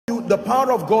the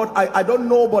power of God, I don't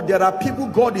know, but there are people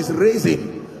God is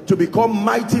raising to become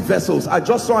mighty vessels. I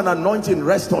just saw an anointing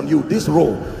rest on you, this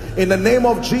row. In the name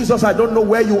of Jesus, I don't know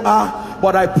where you are,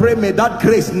 but I pray may that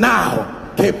grace now,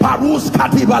 let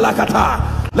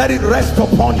it rest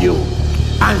upon you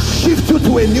and shift you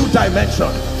to a new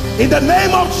dimension. In the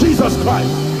name of Jesus Christ.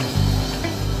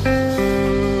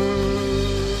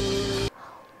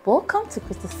 Welcome to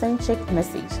Christocentric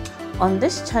Message. On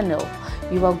this channel,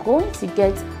 you are going to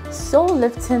get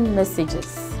soul-lifting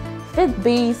messages,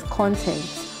 faith-based content,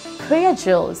 prayer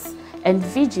drills, and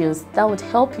videos that would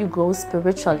help you grow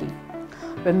spiritually.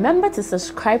 Remember to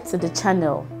subscribe to the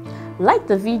channel, like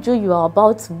the video you are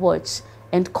about to watch,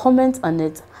 and comment on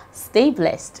it. Stay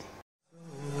blessed.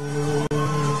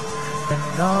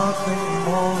 Nothing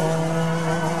more.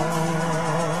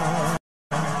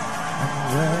 And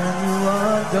when you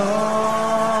are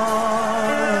done,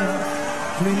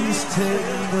 please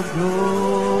take the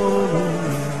glory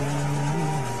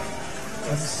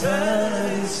and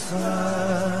satisfied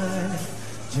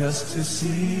just to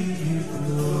see you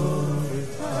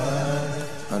glorified.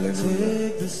 Hallelujah.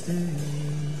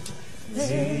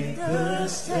 Take the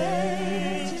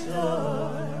stage,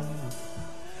 Lord,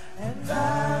 and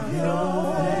have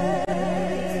your way.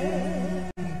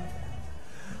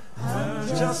 I'm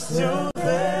just your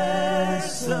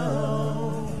vessel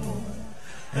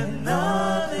and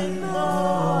nothing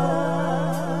more.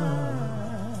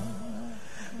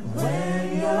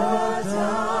 When you're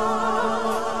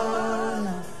done,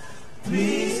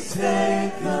 please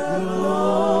take the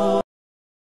glory,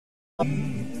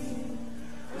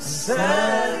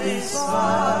 satisfied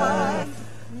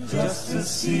just to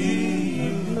see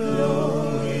you glorified.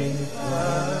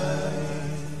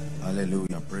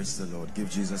 Hallelujah. Praise the Lord. Give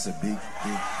Jesus a big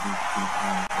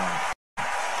hand clap.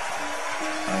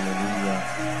 Hallelujah.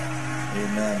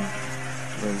 Amen.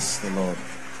 Praise the Lord.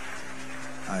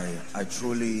 I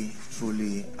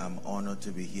truly am honored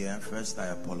to be here. First, I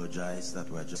apologize that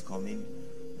we're just coming.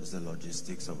 There's the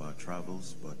logistics of our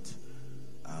travels, but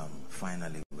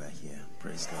finally we're here.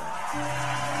 Praise God.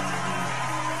 Hallelujah.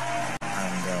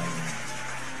 And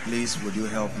please, would you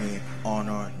help me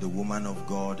honor the woman of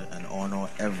God and honor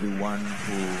everyone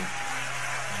who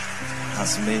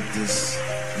has made this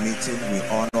meeting. We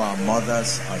honor our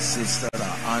mothers, our sisters,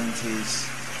 our aunties.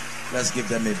 Let's give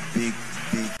them a big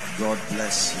God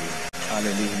bless you.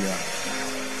 Hallelujah.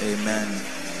 Amen.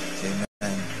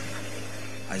 Amen.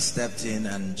 I stepped in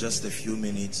and just a few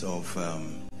minutes of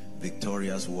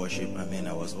Victoria's worship. I mean,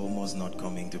 I was almost not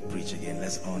coming to preach again.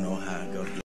 Let's honor her. God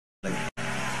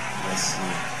bless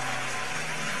you.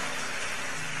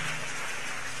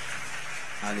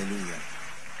 Hallelujah.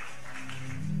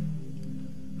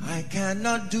 I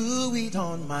cannot do it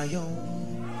on my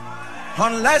own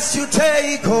unless you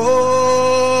take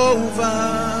over.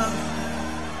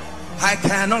 I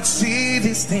cannot see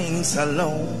these things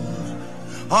alone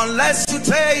unless you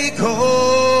take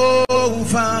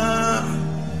over.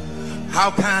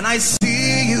 How can I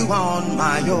see you on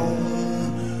my own?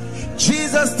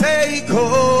 Jesus, take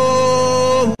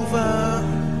over.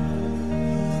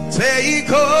 Take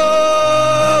over.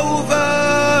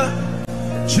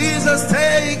 Jesus,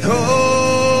 take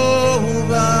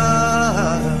over.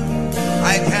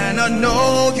 I cannot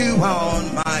know you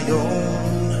on my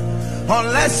own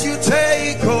unless you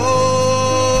take over.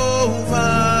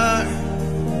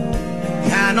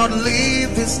 Cannot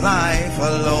live this life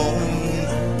alone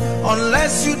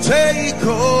unless you take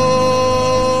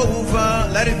over.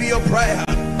 Let it be your prayer.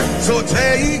 So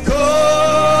take over.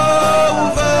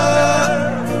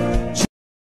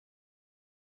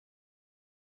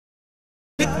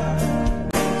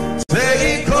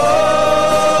 Take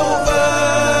over.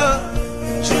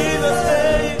 Jesus,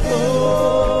 take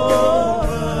over.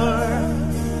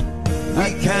 We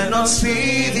cannot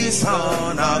see this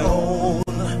on our own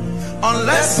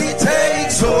unless he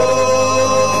takes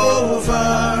over.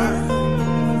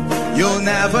 You'll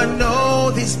never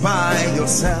know this by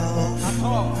yourself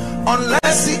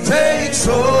unless he takes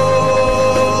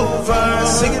over.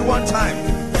 Sing it one time.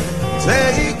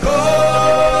 Take over.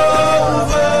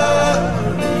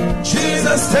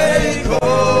 Jesus, take over.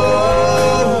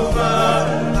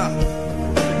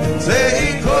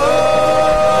 Take over.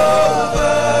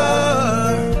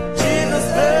 Jesus,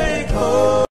 take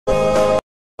over.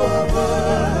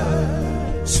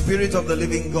 Spirit of the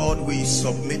living God, we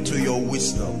submit to your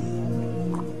wisdom.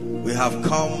 We have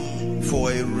come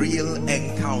for a real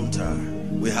encounter.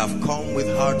 We have come with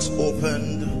hearts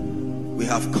opened. We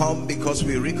have come because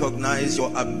we recognize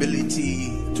your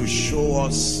ability to show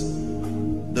us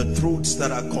the truths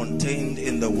that are contained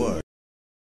in the word.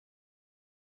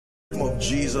 Of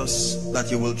Jesus, that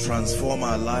you will transform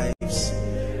our lives,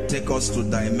 take us to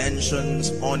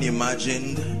dimensions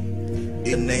unimagined, in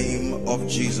the name of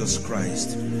Jesus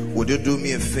Christ. Would you do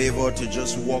me a favor to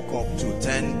just walk up to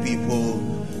 10 people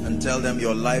and tell them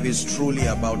your life is truly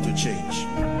about to change?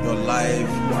 Your life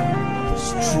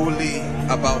is truly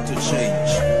about to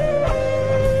change.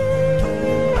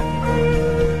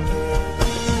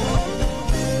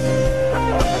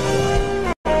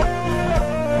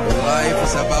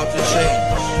 Is about to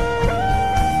change.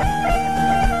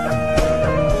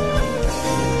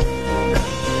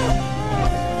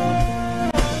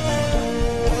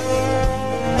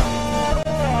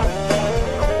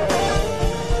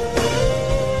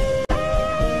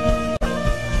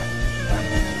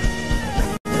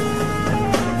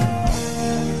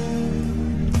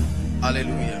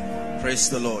 Hallelujah. Praise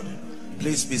the Lord.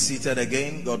 Please be seated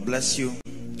again. God bless you.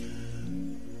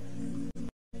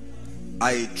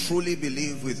 I truly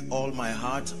believe with all my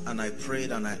heart, and I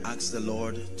prayed and I asked the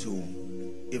Lord to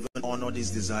even honor this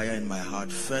desire in my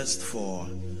heart, first for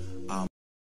our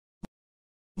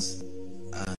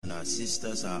and our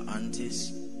sisters, our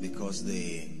aunties, because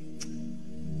they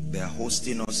are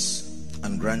hosting us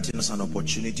and granting us an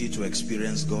opportunity to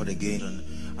experience God again.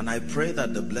 And I pray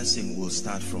that the blessing will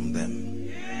start from them.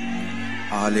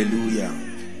 Hallelujah.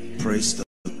 Praise the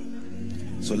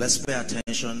Lord. So let's pay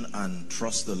attention and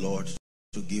trust the Lord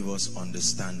to give us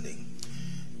understanding.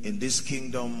 In this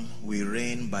kingdom, we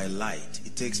reign by light.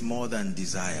 It takes more than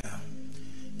desire.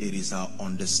 It is our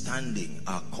understanding,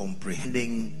 our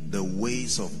comprehending the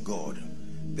ways of God.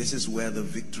 This is where the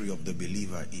victory of the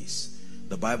believer is.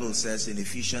 The Bible says in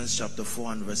Ephesians chapter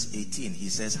 4 and verse 18, he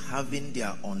says, having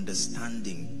their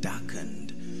understanding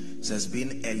darkened, it says,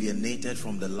 being alienated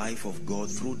from the life of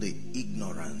God through the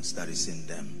ignorance that is in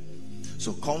them.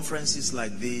 So conferences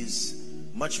like this,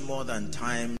 much more than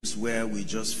times where we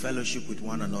just fellowship with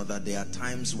one another, there are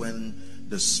times when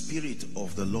the Spirit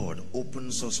of the Lord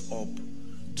opens us up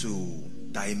to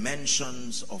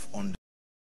dimensions of understanding.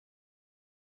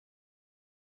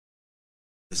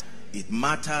 It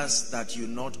matters that you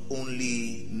not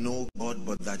only know God,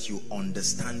 but that you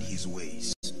understand his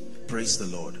ways. Praise the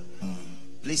Lord.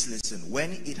 Please listen.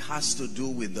 When it has to do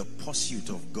with the pursuit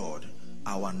of God,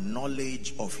 our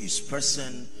knowledge of his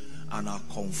person and our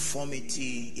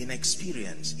conformity in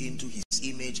experience into his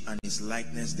image and his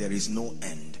likeness, there is no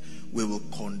end. We will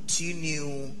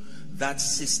continue that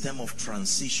system of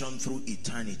transition through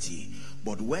eternity.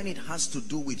 But when it has to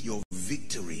do with your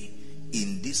victory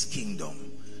in this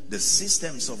kingdom, the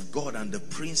systems of God and the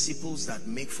principles that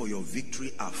make for your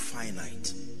victory are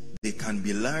finite. They can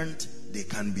be learned, they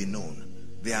can be known.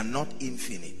 They are not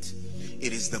infinite.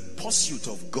 It is the pursuit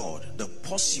of God, the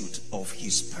pursuit of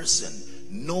his person,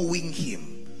 knowing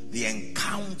him, the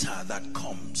encounter that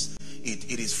comes.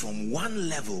 It is from one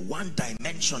level, one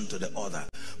dimension to the other.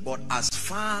 But as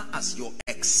far as your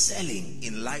excelling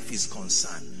in life is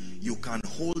concerned, you can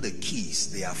hold the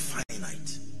keys. They are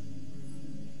finite.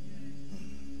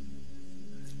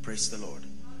 Praise the Lord.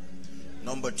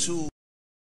 Number two,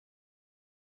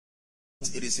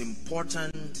 it is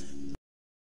important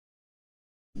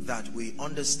that we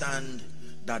understand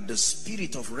that the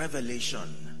spirit of revelation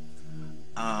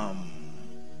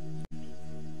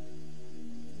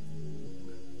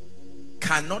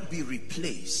cannot be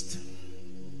replaced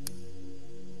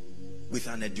with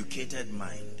an educated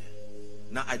mind.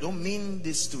 Now, I don't mean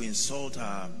this to insult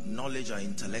our knowledge or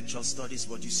intellectual studies,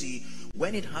 but you see,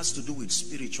 when it has to do with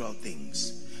spiritual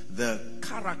things, the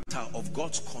character of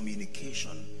God's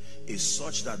communication is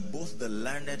such that both the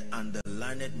learned and the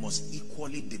learned must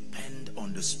equally depend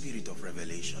on the spirit of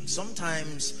revelation.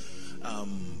 Sometimes,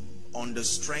 on the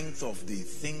strength of the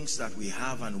things that we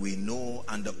have and we know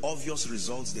and the obvious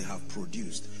results they have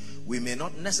produced, we may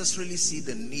not necessarily see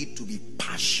the need to be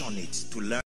passionate to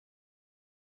learn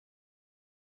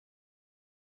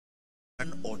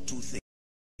or two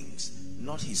things,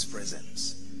 not his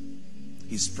presence.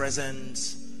 His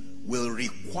presence will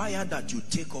require that you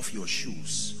take off your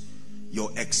shoes.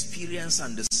 Your experience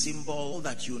and the symbol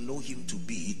that you know him to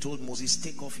be. He told Moses,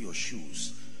 take off your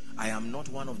shoes. I am not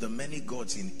one of the many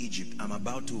gods in Egypt. I'm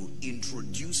about to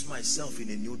introduce myself in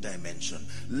a new dimension.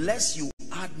 Lest you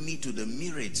add me to the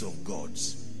myriads of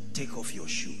gods, take off your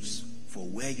shoes, for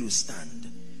where you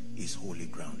stand is holy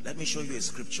ground. Let me show you a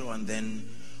scripture and then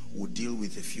we'll deal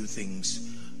with a few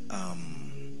things.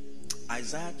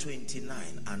 Isaiah 29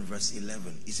 and verse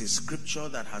 11 is a scripture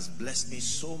that has blessed me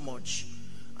so much,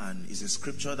 and is a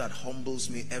scripture that humbles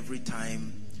me every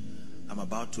time I'm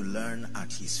about to learn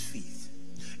at his feet.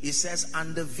 It says,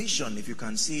 and the vision, if you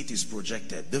can see it, is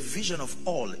projected. The vision of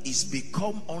all is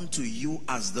become unto you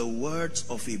as the words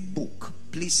of a book.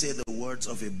 Please say the words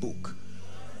of a book.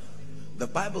 The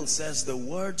Bible says the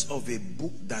words of a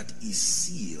book that is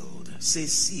sealed. Say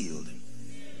sealed.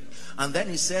 And then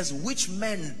it says, which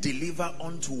men deliver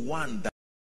unto one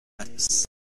that is.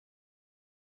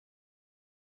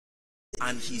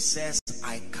 And he says,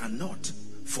 I cannot,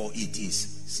 for it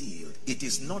is sealed. It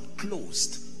is not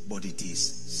closed, but it is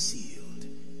sealed.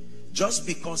 Just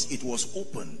because it was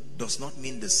open does not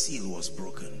mean the seal was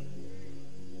broken.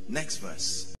 Next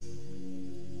verse.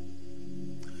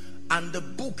 And the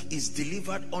book is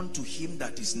delivered unto him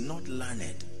that is not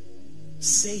learned,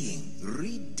 saying,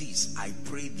 read this, I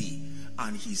pray thee.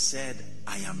 And he said,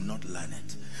 I am not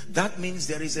learned. That means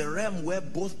there is a realm where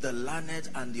both the learned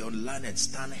and the unlearned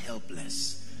stand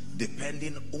helpless,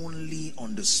 depending only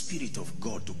on the Spirit of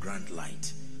God to grant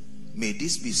light. May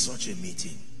this be such a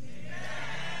meeting.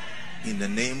 In the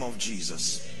name of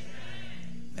Jesus.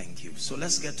 Thank you. So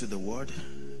let's get to the word.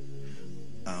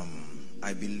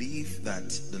 I believe that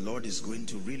the Lord is going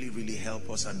to really help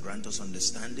us and grant us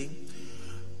understanding.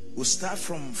 We'll start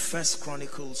from 1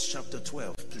 Chronicles chapter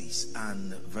 12, please,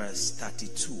 and verse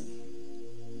 32.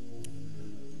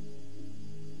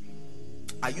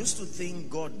 I used to think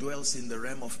God dwells in the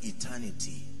realm of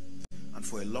eternity, and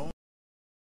for a long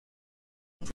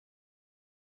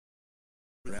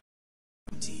time,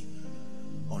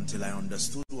 until I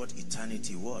understood what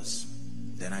eternity was,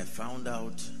 then I found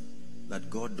out that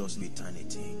God does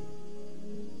eternity.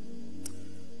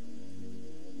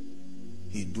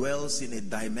 He dwells in a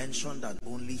dimension that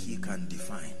only he can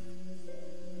define.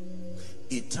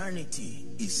 Eternity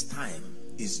is time.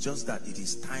 It's just that it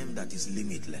is time that is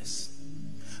limitless.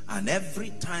 And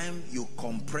every time you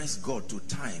compress God to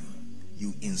time,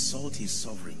 you insult his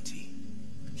sovereignty.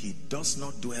 He does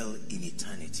not dwell in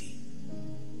eternity.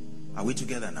 Are we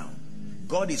together now?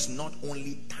 God is not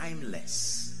only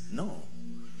timeless. No.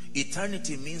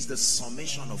 Eternity means the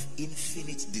summation of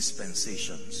infinite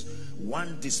dispensations.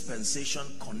 One dispensation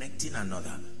connecting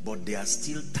another, but they are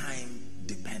still time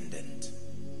dependent.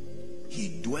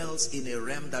 He dwells in a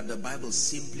realm that the Bible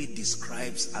simply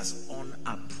describes as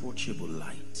unapproachable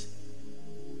light.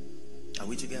 Are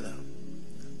we together?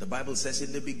 The Bible says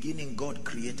in the beginning God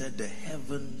created the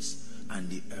heavens and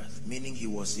the earth, meaning he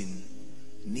was in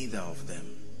neither of them.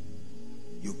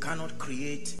 You cannot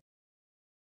create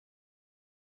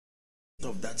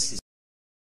of that system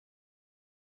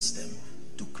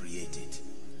to create it.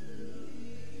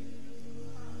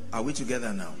 Are we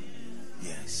together now?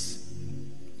 Yes.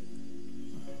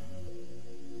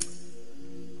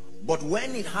 But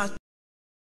when it has,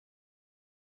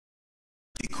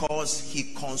 because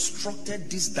he constructed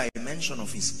this dimension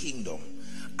of his kingdom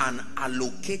and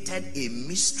allocated a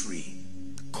mystery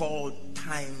called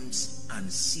times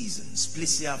and seasons.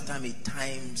 Please say after me,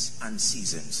 times and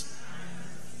seasons.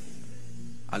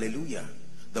 Hallelujah.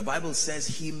 The Bible says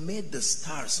he made the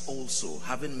stars also,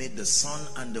 having made the sun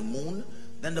and the moon.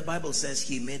 Then the Bible says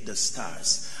he made the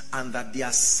stars, and that the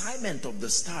assignment of the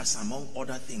stars, among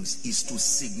other things, is to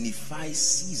signify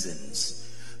seasons.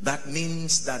 That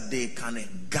means that they can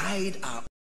guide our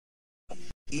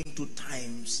into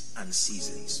times and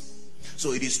seasons.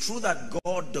 So it is true that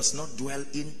God does not dwell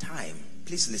in time.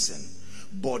 Please listen.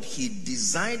 But he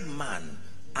designed man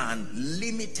and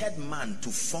limited man to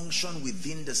function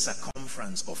within the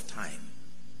circumference of time.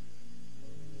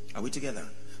 Are we together?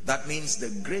 That means the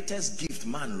greatest gift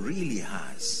man really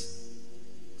has,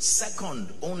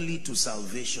 second only to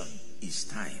salvation, is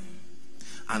time.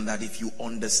 And that if you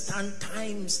understand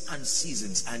times and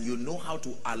seasons and you know how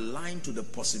to align to the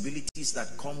possibilities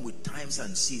that come with times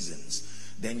and seasons,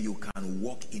 then you can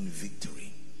walk in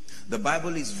victory. The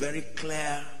Bible is very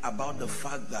clear about the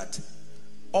fact that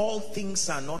all things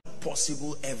are not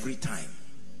possible every time.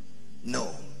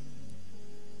 No.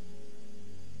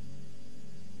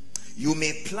 You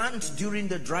may plant during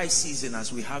the dry season,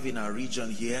 as we have in our region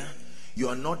here. You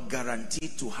are not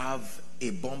guaranteed to have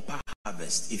a bumper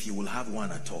harvest if you will have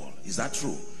one at all. Is that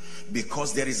true?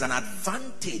 Because there is an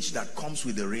advantage that comes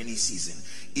with the rainy season.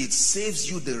 It saves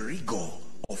you the rigor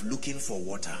of looking for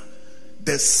water.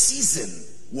 The season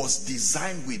was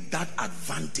designed with that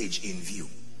advantage in view.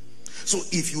 So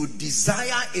if you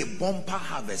desire a bumper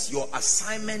harvest, your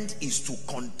assignment is to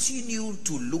continue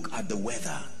to look at the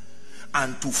weather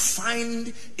and to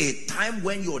find a time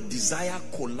when your desire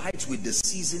collides with the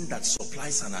season that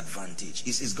supplies an advantage.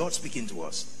 Is God speaking to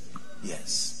us?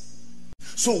 Yes.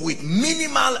 So with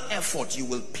minimal effort, you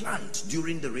will plant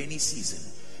during the rainy season,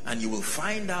 and you will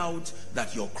find out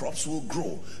that your crops will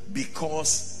grow,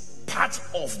 because part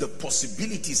of the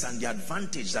possibilities and the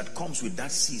advantage that comes with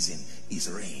that season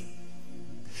is rain.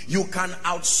 You can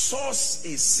outsource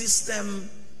a system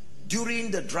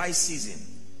during the dry season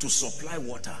to supply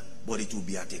water, but it will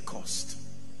be at a cost.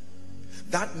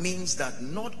 That means that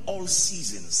not all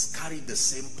seasons carry the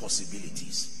same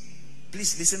possibilities.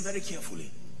 Please listen very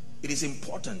carefully. It is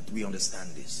important we understand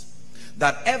this.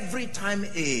 That every time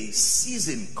a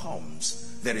season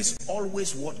comes, there is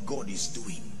always what God is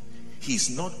doing.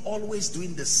 He's not always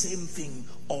doing the same thing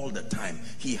all the time.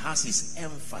 He has his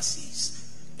emphasis.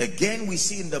 Again, we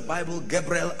see in the Bible,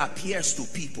 Gabriel appears to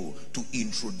people to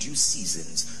introduce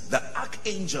seasons. The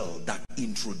archangel that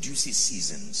introduces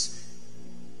seasons.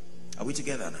 Are we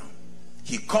together now?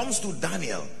 He comes to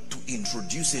Daniel to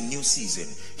introduce a new season.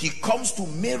 He comes to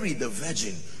Mary the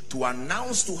virgin to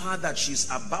announce to her that she's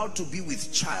about to be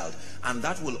with child, and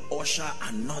that will usher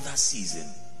another season.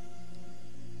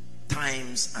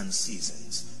 Times and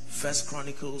seasons. 1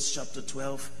 Chronicles chapter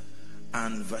 12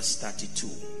 and verse 32.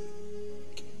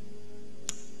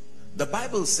 The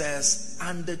Bible says,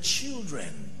 and the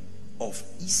children of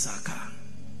Issachar,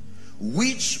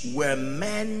 which were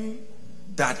men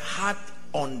that had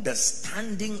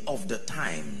understanding of the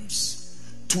times,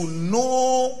 to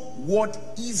know what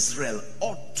Israel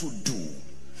ought to do.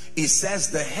 It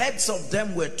says the heads of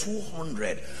them were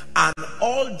 200, and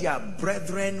all their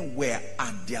brethren were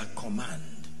at their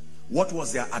command. What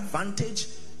was their advantage?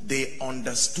 They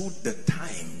understood the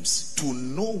times to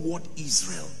know what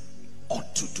Israel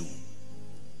ought to do.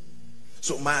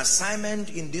 So my assignment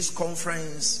in this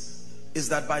conference is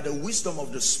that by the wisdom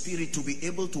of the Spirit, to be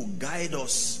able to guide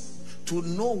us to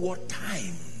know what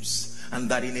times, and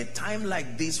that in a time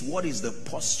like this, what is the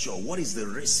posture, what is the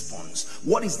response,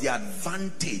 what is the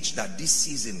advantage that this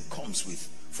season comes with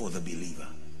for the believer.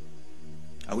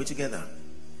 Are we together?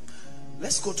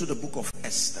 Let's go to the book of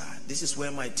Esther. This is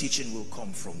where my teaching will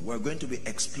come from. We're going to be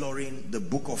exploring the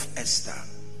book of Esther.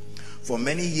 For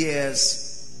many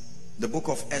years, the book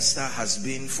of Esther has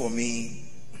been for me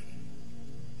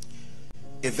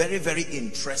a very, very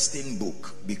interesting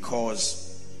book, because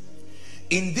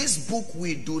in this book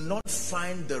we do not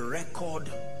find the record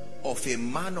of a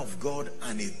man of God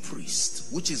and a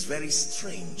priest, which is very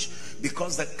strange,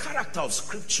 because the character of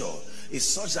scripture is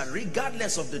such that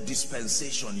regardless of the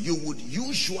dispensation, you would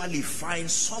usually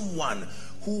find someone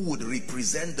who would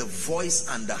represent the voice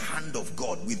and the hand of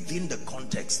God within the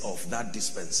context of that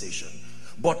dispensation.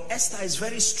 But Esther is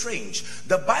very strange.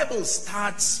 The Bible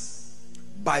starts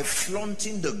by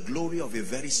flaunting the glory of a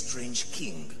very strange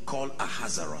king called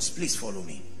Ahasuerus. Please follow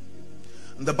me.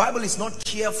 And the Bible is not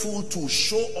careful to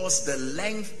show us the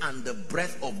length and the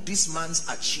breadth of this man's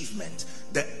achievement,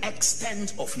 the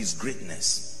extent of his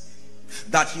greatness.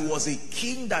 That he was a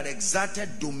king that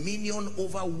exerted dominion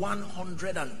over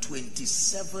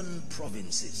 127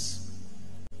 provinces.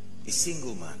 A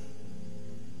single man.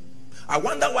 I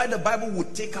wonder why the Bible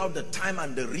would take out the time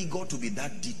and the rigor to be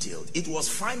that detailed. It was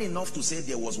fine enough to say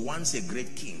there was once a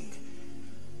great king,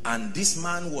 and this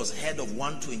man was head of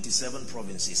 127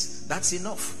 provinces. That's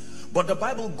enough. But the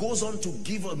Bible goes on to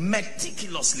give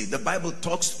meticulously. The Bible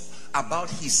talks about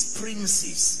his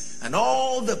princes and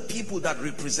all the people that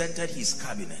represented his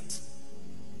cabinet.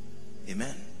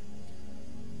 Amen.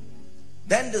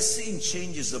 Then the scene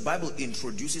changes. The Bible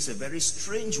introduces a very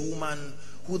strange woman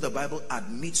who the Bible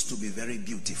admits to be very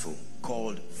beautiful,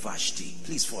 called Vashti.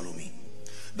 Please follow me.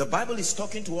 The Bible is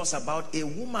talking to us about a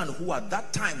woman who at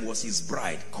that time was his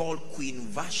bride, called Queen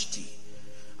Vashti.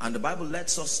 And the Bible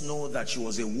lets us know that she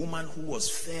was a woman who was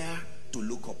fair to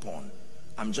look upon.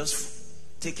 I'm just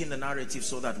taking the narrative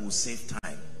so that we'll save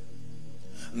time.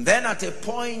 And then at a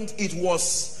point, it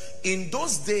was, in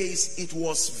those days, it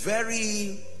was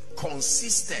very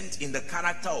consistent in the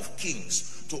character of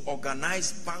kings to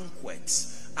organize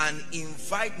banquets and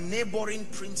invite neighboring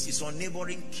princes or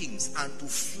neighboring kings and to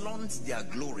flaunt their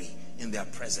glory in their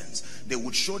presence. They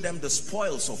would show them the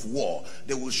spoils of war.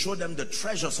 They would show them the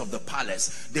treasures of the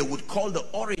palace. They would call the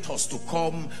orators to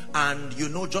come and, you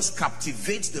know, just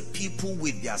captivate the people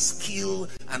with their skill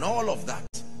and all of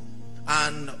that.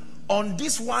 And on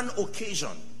this one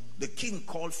occasion, the king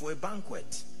called for a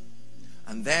banquet.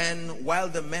 And then while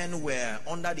the men were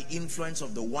under the influence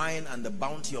of the wine and the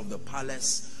bounty of the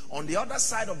palace, on the other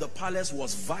side of the palace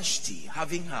was Vashti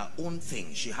having her own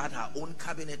thing. She had her own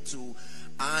cabinet too.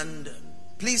 And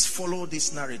please follow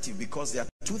this narrative, because there are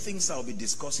two things I'll be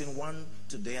discussing, one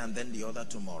today and then the other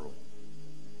tomorrow.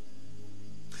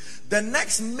 The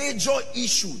next major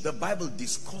issue the Bible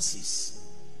discusses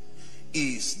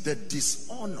is the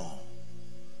dishonor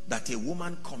that a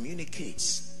woman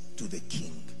communicates to the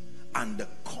king and the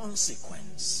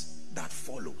consequence that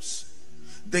follows.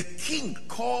 The king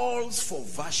calls for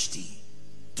Vashti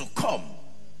to come,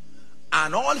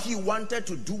 and all he wanted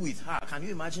to do with her, can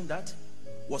you imagine that,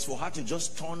 was for her to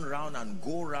just turn around and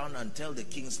go around and tell the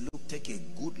kings, look, take a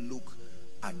good look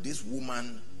at this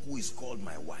woman who is called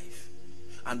my wife.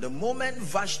 And the moment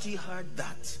Vashti heard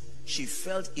that, she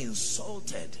felt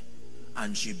insulted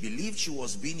and she believed she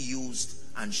was being used,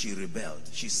 and she rebelled.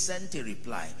 She sent a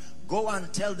reply, go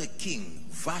and tell the king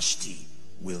Vashti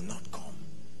will not come.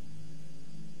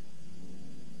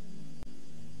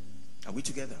 Are we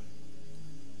together?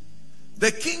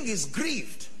 The king is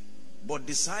grieved, but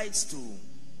decides to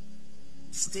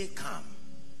stay calm.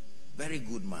 Very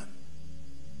good man.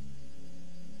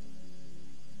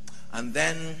 And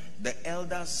then the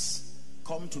elders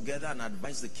come together and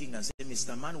advise the king and say,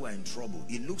 Mr. Man, we're in trouble.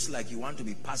 It looks like you want to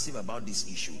be passive about this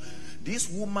issue. This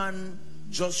woman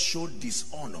just showed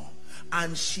dishonor,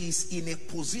 and she's in a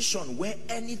position where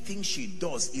anything she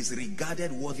does is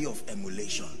regarded worthy of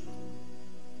emulation.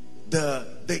 The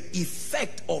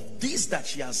effect of this that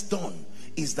she has done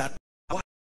is that others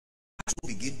will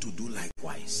begin to do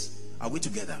likewise. Are we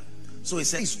together? So he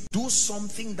says, do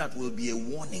something that will be a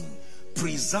warning.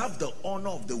 Preserve the honor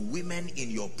of the women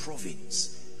in your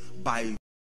province.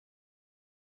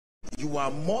 You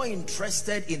are more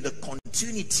interested in the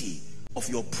continuity of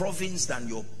your province than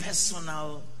your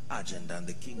personal agenda. And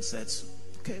the king says,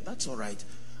 okay, that's all right.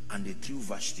 And they threw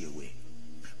Vashti away.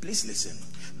 Please listen.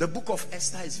 The book of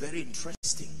Esther is very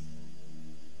interesting,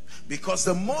 because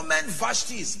the moment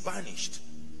Vashti is banished,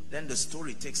 then the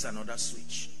story takes another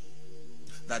switch.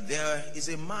 That there is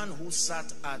a man who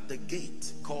sat at the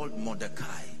gate called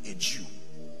Mordecai, a Jew.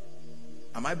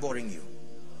 Am I boring you?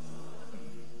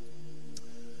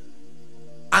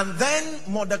 And then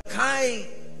Mordecai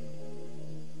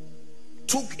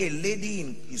took a lady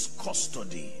in his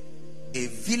custody, a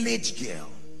village girl,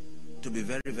 to be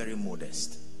very, very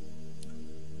modest.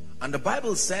 And the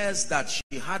Bible says that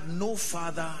she had no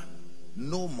father,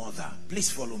 no mother. Please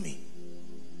follow me.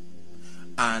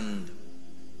 And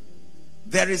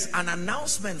there is an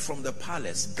announcement from the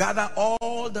palace, gather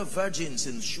all the virgins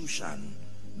in Shushan.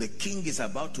 The king is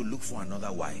about to look for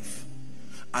another wife.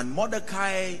 And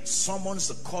Mordecai summons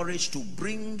the courage to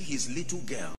bring his little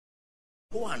girl.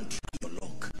 Go and try your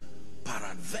luck.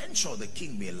 Peradventure the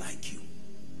king may like you.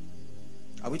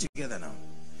 Are we together now?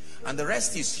 And the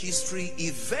rest is history.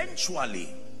 Eventually,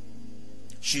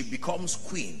 she becomes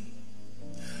queen.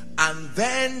 And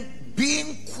then,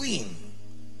 being queen,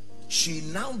 she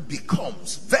now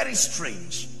becomes, very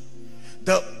strange,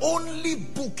 the only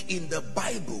book in the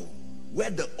Bible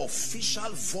where the official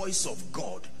voice of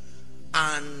God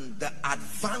and the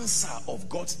advancer of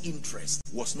God's interest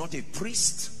was not a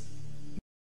priest,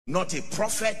 not a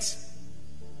prophet,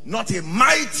 not a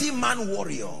mighty man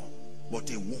warrior, but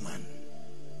a woman.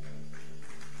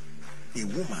 A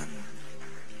woman.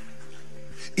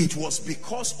 It was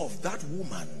because of that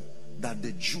woman that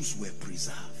the Jews were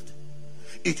preserved.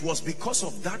 It was because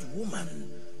of that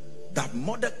woman that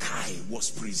Mordecai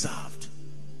was preserved.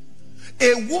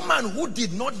 A woman who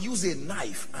did not use a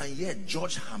knife and yet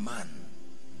judged Haman.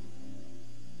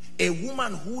 A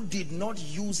woman who did not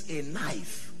use a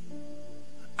knife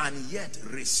and yet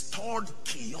restored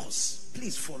chaos.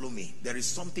 Please follow me. There is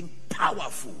something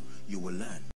powerful you will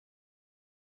learn.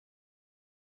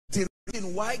 The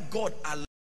reason why God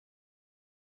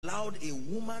allowed a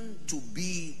woman to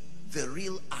be the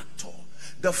real actor.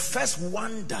 The first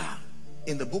wonder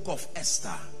in the book of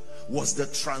Esther was the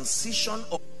transition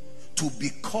to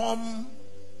become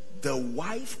the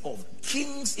wife of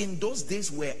kings. In those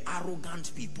days were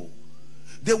arrogant people.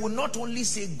 They would not only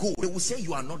say go, they would say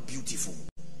you are not beautiful.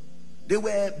 They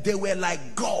were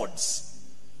like gods.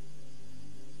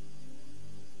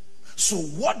 So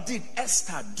what did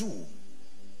Esther do,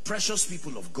 precious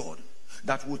people of God,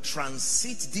 that would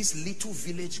transit this little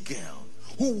village girl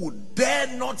who would dare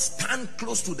not stand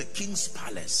close to the king's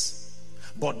palace,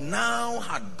 but now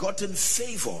had gotten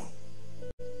favor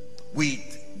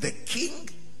with the king,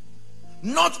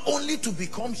 not only to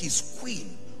become his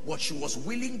queen, but she was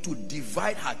willing to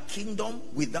divide her kingdom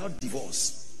without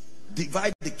divorce.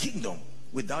 Divide the kingdom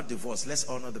without divorce. Let's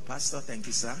honor the pastor. Thank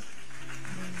you, sir.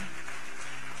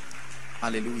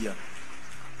 Hallelujah.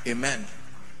 Amen.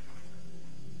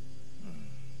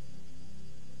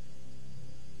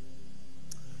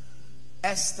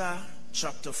 Esther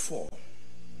chapter 4.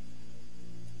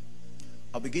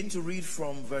 I'll begin to read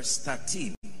from verse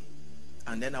 13,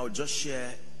 and then I'll just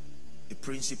share a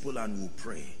principle and we'll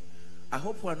pray. I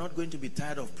hope we're not going to be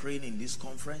tired of praying in this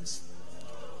conference.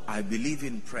 I believe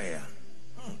in prayer.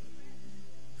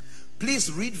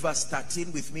 Please read verse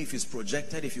 13 with me if it's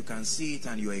projected, if you can see it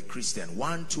and you're a Christian.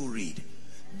 1, 2, read.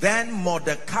 Then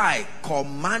Mordecai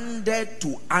commanded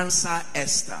to answer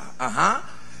Esther,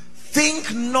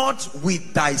 think not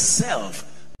with thyself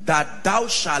that thou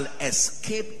shalt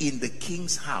escape in the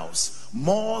king's house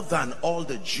more than all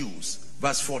the Jews.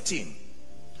 Verse 14.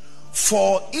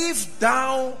 For if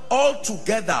thou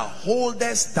altogether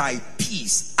holdest thy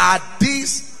peace at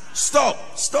this, stop,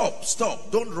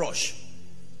 don't rush.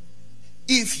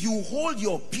 If you hold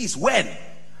your peace, when?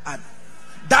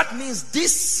 That means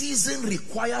this season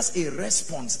requires a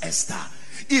response, Esther.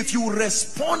 If you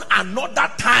respond another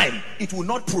time, it will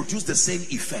not produce the same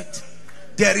effect.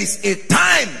 There is a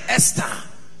time, Esther,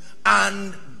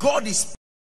 and God is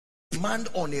demand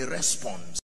on a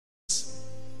response.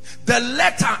 The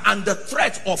letter and the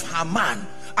threat of Haman,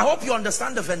 I hope you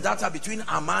understand the vendetta between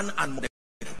Haman and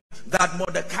Mordecai, that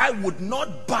Mordecai would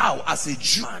not bow as a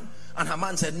Jew, and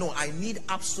Haman said, no, I need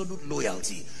absolute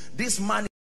loyalty. This man is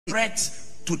a threat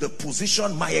to the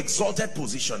position, my exalted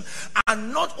position.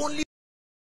 And not only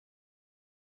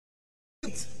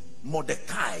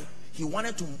Mordecai, he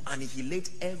wanted to annihilate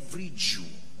every Jew.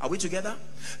 Are we together?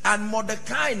 And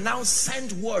Mordecai now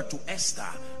sent word to Esther,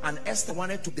 and Esther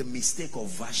wanted to do the mistake of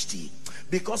Vashti.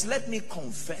 Because let me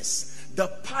confess, the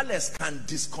palace can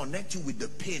disconnect you with the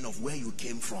pain of where you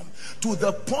came from, to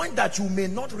the point that you may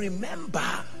not remember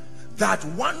that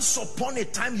once upon a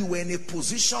time you were in a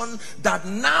position that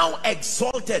now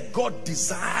exalted, God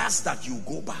desires that you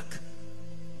go back.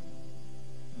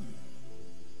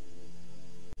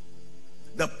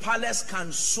 The palace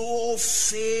can so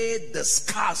fade the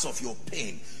scars of your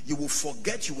pain, you will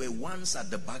forget you were once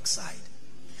at the backside.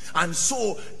 And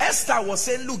so Esther was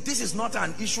saying, look, this is not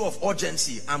an issue of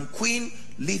urgency. I'm queen,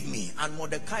 leave me. And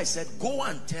Mordecai said, go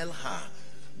and tell her,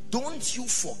 don't you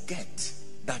forget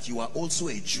that you are also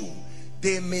a Jew.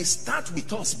 They may start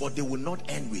with us, but they will not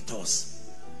end with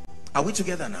us. Are we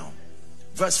together now?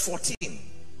 Verse 14.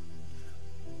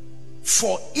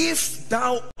 For if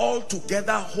thou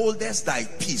altogether holdest thy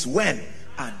peace, when?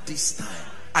 At this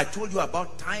time. I told you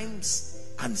about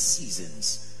times and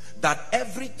seasons. That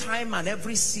every time and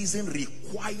every season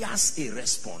requires a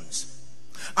response.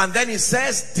 And then it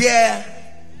says,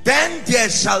 then there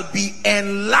shall be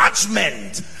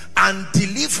enlargement and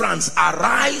deliverance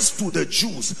arise to the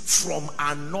Jews from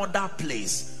another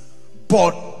place.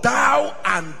 But thou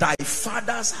and thy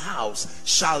father's house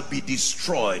shall be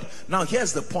destroyed. Now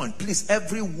here's the point. Please,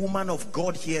 every woman of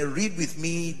God here, read with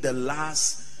me the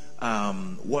last,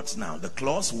 the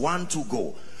clause 1 to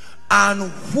go. And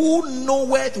who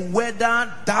knoweth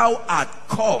whether thou art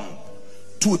come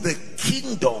to the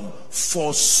kingdom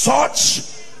for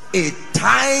such a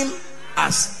time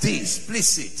as this? Please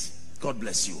sit. God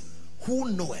bless you.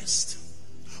 Who knowest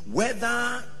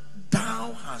whether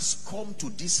thou hast come to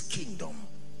this kingdom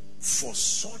for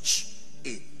such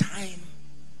a time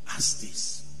as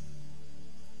this?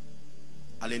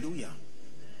 Hallelujah.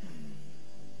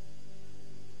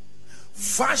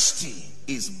 Vashti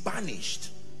is banished,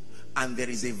 and there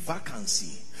is a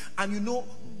vacancy. And you know,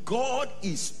 God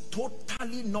is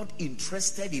totally not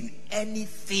interested in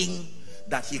anything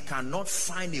that he cannot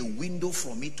find a window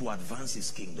for me to advance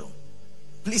his kingdom.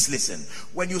 Please listen.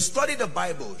 When you study the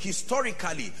Bible,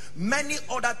 historically, many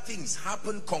other things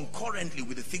happen concurrently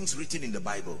with the things written in the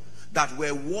Bible that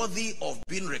were worthy of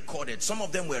being recorded. Some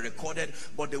of them were recorded,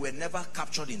 but they were never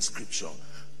captured in scripture.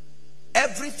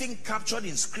 Everything captured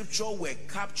in scripture were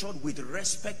captured with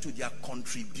respect to their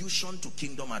contribution to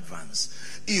kingdom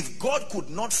advance. If God could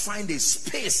not find a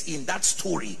space in that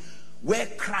story where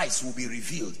Christ will be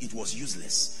revealed, it was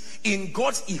useless. In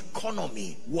God's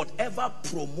economy, whatever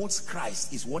promotes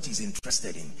Christ is what he's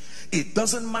interested in. It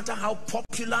doesn't matter how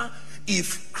popular.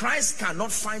 If Christ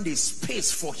cannot find a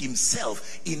space for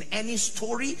himself in any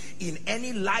story, in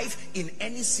any life, in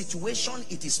any situation,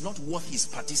 it is not worth his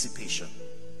participation.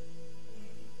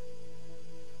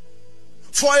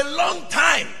 For a long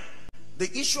time,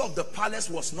 the issue of the palace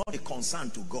was not a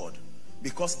concern to God,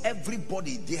 because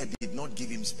everybody there did not give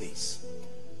him space.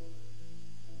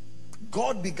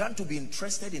 God began to be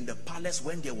interested in the palace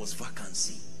when there was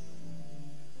vacancy,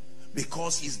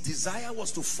 because his desire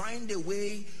was to find a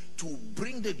way to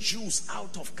bring the Jews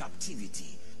out of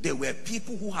captivity. There were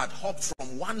people who had hopped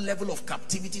from one level of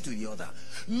captivity to the other.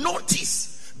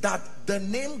 Notice that the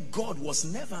name God was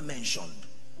never mentioned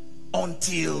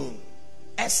until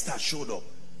Esther showed up.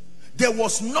 There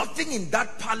was nothing in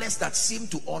that palace that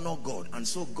seemed to honor God, and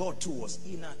so God too was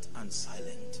inert and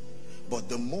silent. But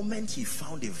the moment he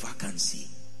found a vacancy,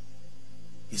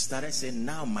 he started saying,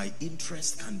 now my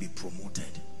interest can be promoted.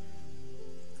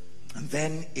 And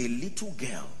then a little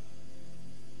girl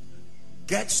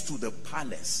gets to the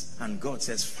palace, and God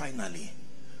says, finally,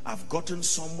 I've gotten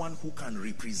someone who can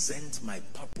represent my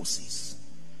purposes.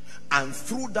 And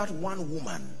through that one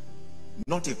woman,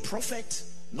 not a prophet,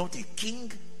 not a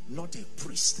king, not a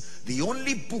priest, the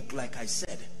only book, like I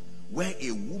said, where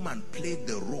a woman played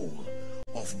the role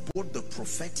of both the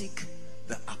prophetic,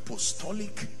 the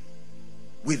apostolic,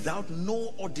 without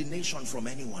no ordination from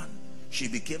anyone, she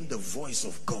became the voice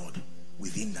of God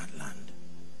within that land.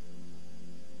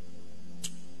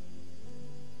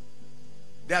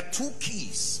 There are two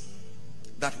keys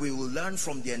that we will learn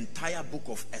from the entire book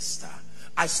of Esther.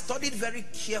 I studied very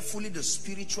carefully the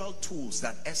spiritual tools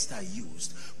that Esther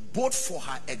used, both for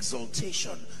her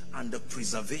exaltation and the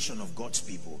preservation of God's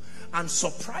people. And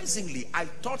surprisingly, I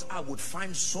thought I would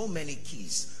find so many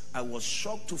keys. I was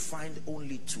shocked to find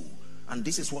only two. And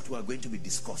this is what we are going to be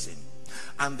discussing.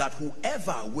 And that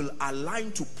whoever will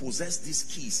align to possess these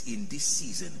keys in this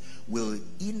season will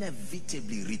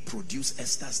inevitably reproduce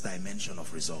Esther's dimension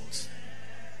of results.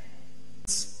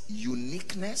 It's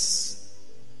uniqueness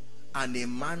and a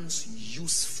man's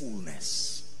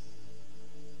usefulness.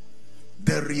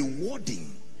 The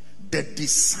rewarding, the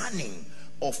discerning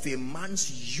of a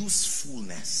man's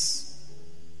usefulness.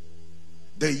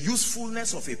 The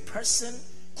usefulness of a person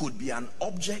could be an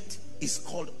object, is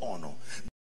called honor.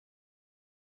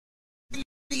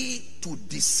 To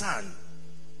discern.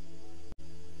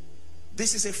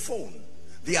 This is a phone.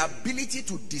 The ability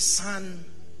to discern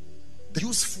the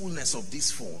usefulness of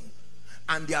this phone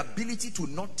and the ability to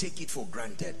not take it for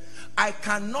granted. I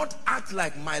cannot act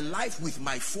like my life with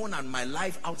my phone and my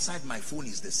life outside my phone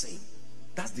is the same.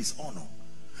 That's dishonor.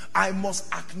 I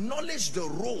must acknowledge the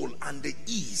role and the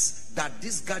ease that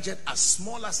this gadget, as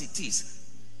small as it is,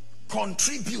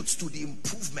 contributes to the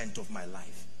improvement of my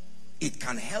life. It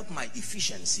can help my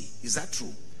efficiency. Is that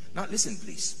true? Now listen,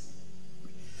 please.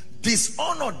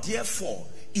 Dishonor, therefore,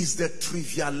 is the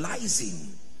trivializing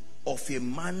of a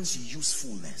man's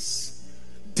usefulness.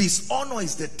 Dishonor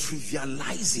is the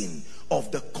trivializing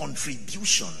of the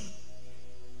contribution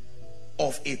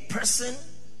of a person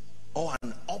or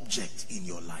an object in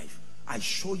your life. I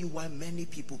show you why many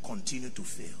people continue to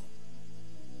fail.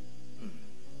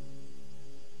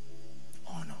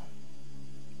 Honor.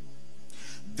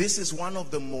 This is one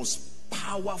of the most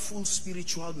powerful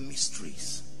spiritual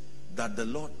mysteries that the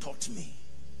Lord taught me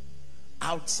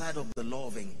outside of the law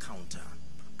of encounter.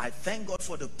 I thank God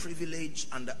for the privilege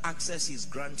and the access He's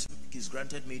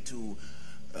granted me to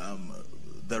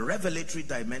the revelatory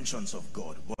dimensions of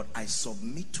God. But I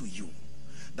submit to you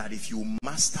that if you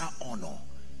master honor,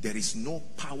 there is no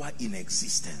power in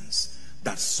existence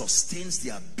that sustains the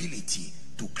ability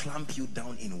to clamp you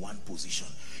down in one position.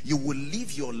 You will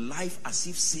live your life as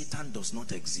if Satan does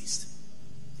not exist.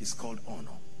 It's called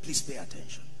honor. Please pay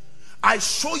attention. I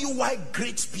show you why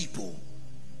great people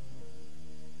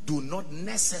do not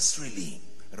necessarily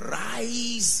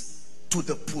rise to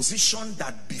the position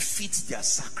that befits their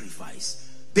sacrifice.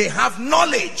 They have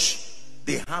knowledge,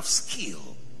 they have skill,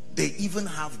 they even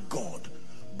have God,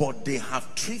 but they have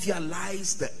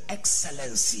trivialized the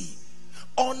excellency.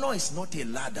 Honor is not a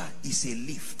ladder, it's a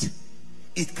lift.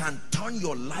 It can turn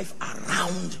your life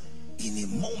around in a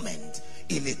moment,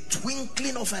 in a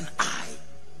twinkling of an eye.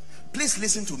 Please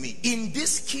listen to me. In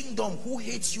this kingdom, who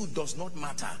hates you does not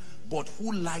matter, but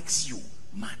who likes you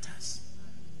matters.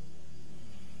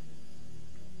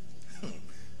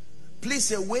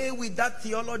 Please, away with that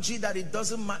theology that it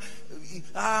doesn't matter.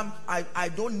 I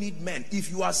don't need men. If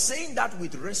you are saying that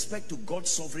with respect to God's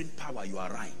sovereign power, you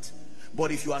are right.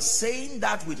 But if you are saying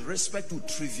that with respect to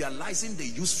trivializing the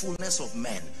usefulness of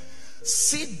men,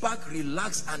 sit back,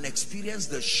 relax, and experience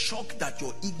the shock that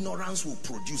your ignorance will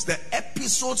produce. The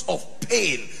episodes of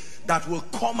pain that will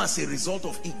come as a result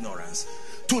of ignorance.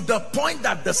 To the point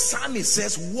that the psalmist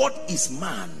says, what is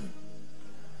man?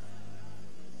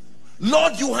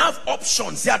 Lord, you have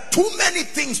options. There are too many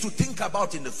things to think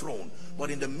about in the throne. But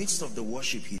in the midst of the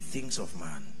worship, he thinks of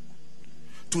man.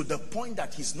 To the point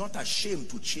that he's not ashamed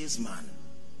to chase man.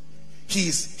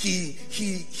 He's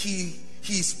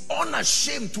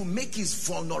unashamed to make his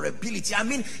vulnerability. I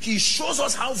mean, he shows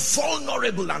us how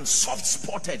vulnerable and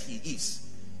soft-spotted he is.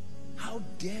 How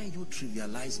dare you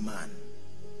trivialize man?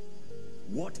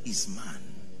 What is man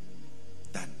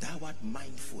that thou art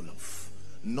mindful of?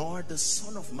 Nor the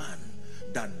Son of Man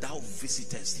that thou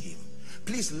visitest him.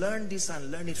 Please learn this and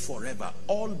learn it forever.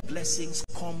 All blessings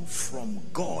come from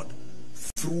God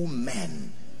through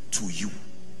men to you.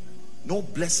 No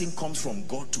blessing comes from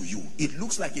God to you. It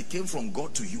looks like it came from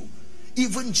God to you.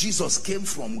 Even Jesus came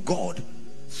from God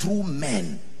through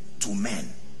men to men.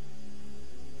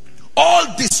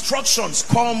 All destructions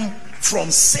come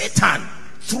from Satan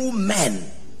through men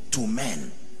to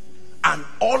men. and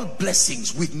all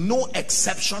blessings with no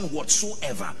exception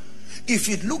whatsoever. If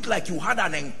it looked like you had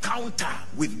an encounter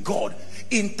with God,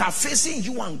 interfacing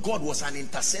you and God was an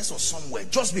intercessor somewhere,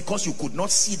 just because you could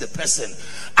not see the person.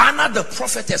 Anna the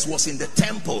prophetess was in the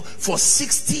temple for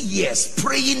 60 years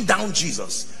praying down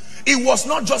Jesus. It was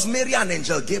not just Mary and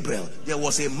Angel Gabriel. There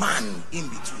was a man in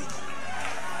between.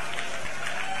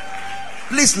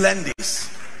 Please learn this.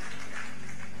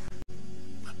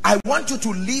 I want you to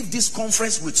leave this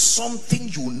conference with something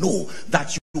you know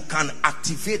that you can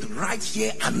activate right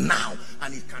here and now,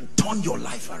 and it can turn your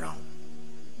life around.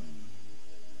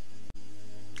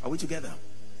 Are we together?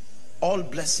 All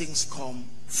blessings come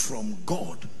from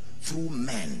God through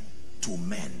men to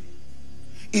men.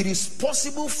 It is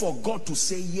possible for God to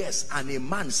say yes and a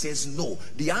man says no.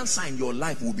 The answer in your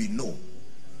life will be no.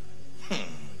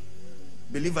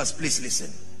 Believers, please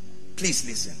listen. Please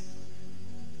listen.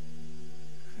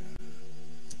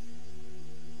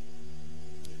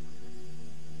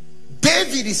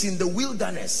 David is in the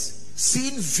wilderness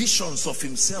seeing visions of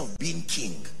himself being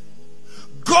king.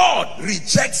 God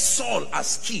rejects Saul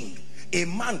as king. A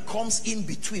man comes in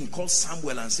between called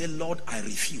Samuel and says, Lord, I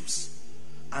refuse.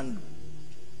 And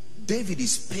David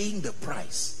is paying the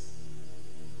price.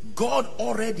 God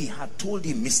already had told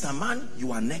him, Mr. Man,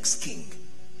 you are next king.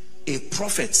 A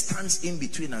prophet stands in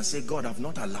between and says, God, I've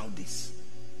not allowed this.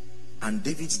 And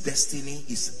David's destiny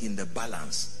is in the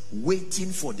balance, waiting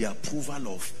for the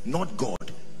approval of not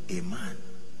God, a man.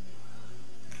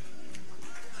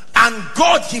 And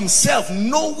God himself,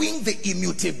 knowing the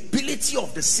immutability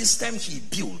of the system he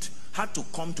built, had to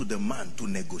come to the man to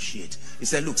negotiate. He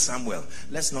said, look, Samuel,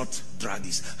 let's not drag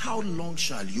this. How long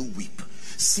shall you weep,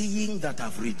 seeing that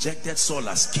I've rejected Saul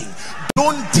as king?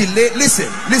 Don't delay.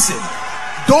 Listen.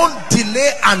 Don't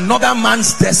delay another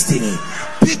man's destiny.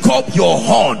 Pick up your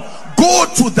horn. Go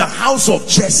to the house of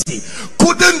Jesse.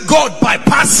 Couldn't God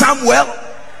bypass Samuel?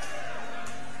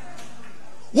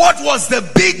 What was the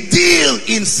big deal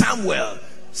in Samuel?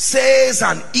 Says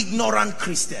an ignorant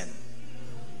Christian.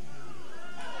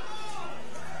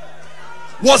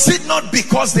 Was it not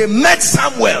because they met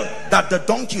Samuel that the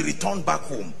donkey returned back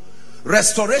home?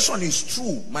 Restoration is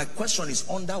true. My question is,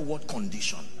 under what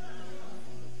condition?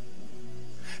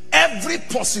 Every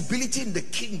possibility in the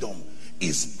kingdom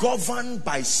is governed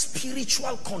by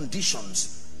spiritual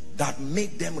conditions that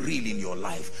make them real in your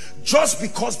life. Just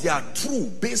because they are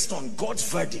true based on God's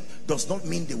verdict does not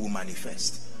mean they will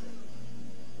manifest.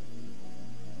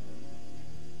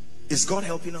 Is God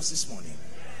helping us this morning?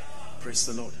 Praise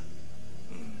the Lord.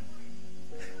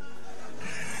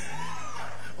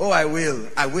 Oh, I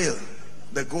will.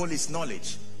 The goal is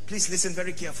knowledge. Please listen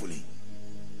very carefully.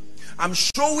 I'm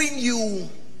showing you,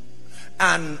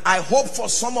 and I hope for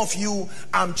some of you,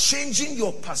 I'm changing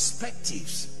your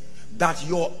perspectives, that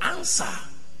your answer,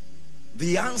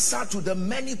 the answer to the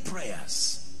many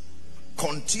prayers,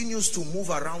 continues to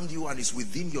move around you and is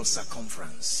within your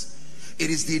circumference. It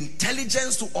is the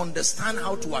intelligence to understand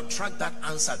how to attract that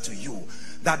answer to you,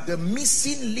 that the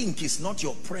missing link is not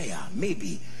your prayer.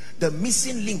 Maybe the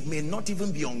missing link may not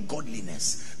even be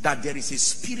ungodliness, that there is a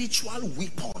spiritual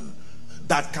weapon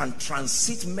that can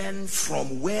transit men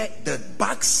from where the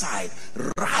backside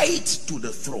right to the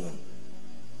throne.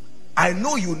 I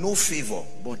know you know favor,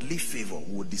 but leave favor.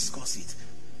 We'll discuss it.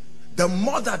 The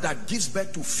mother that gives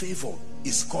birth to favor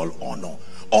is called honor.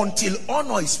 Until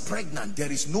honor is pregnant,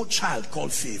 there is no child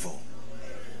called favor.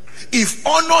 If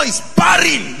honor is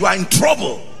barren, you are in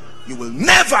trouble. You will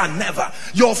never.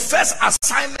 Your first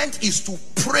assignment is to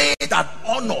pray that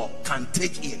honor can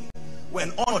take in.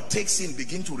 When honor takes in,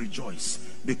 begin to rejoice,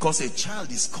 because a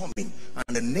child is coming,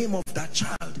 and the name of that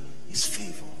child is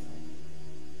favor.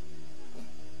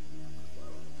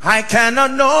 I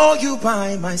cannot know you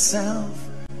by myself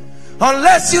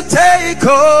unless you take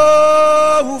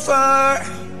over.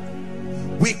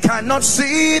 We cannot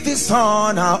see this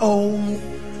on our own.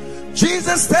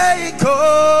 Jesus, take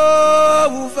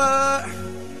over.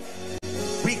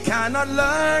 We cannot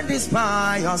learn this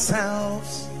by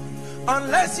ourselves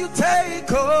unless you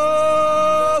take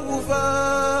over.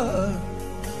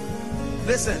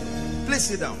 Listen, please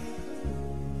sit down.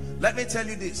 Let me tell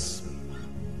you this.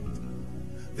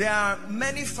 There are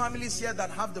many families here that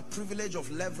have the privilege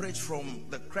of leverage from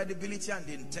the credibility and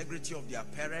the integrity of their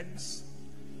parents,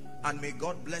 and may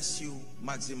God bless you,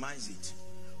 maximize it.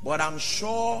 But I'm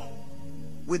sure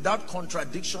without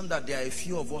contradiction that there are a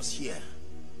few of us here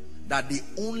that the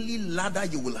only ladder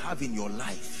you will have in your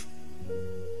life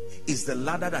is the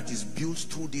ladder that is built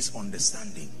through this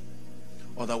understanding.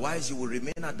 Otherwise you will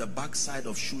remain at the backside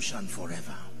of Shushan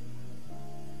forever.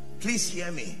 Please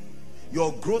hear me.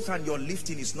 Your growth and your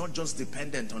lifting is not just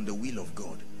dependent on the will of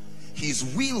God. His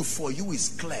will for you is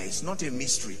clear. It's not a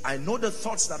mystery. I know the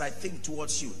thoughts that I think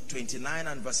towards you. 29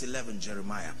 and verse 11,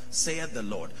 Jeremiah, saith the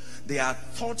Lord. They are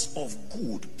thoughts of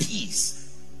good,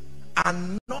 peace,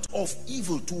 and not of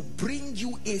evil, to bring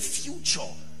you a future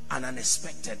and an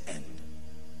expected end.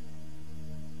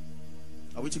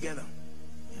 Are we together?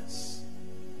 Yes.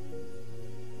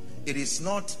 It is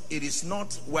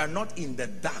not, we're not in the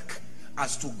dark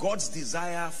as to God's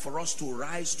desire for us to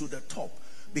rise to the top.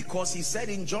 Because he said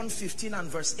in John 15 and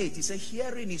verse 8, he said,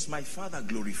 herein is my Father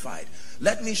glorified.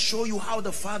 Let me show you how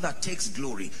the Father takes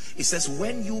glory. He says,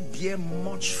 when you bear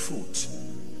much fruit,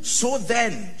 so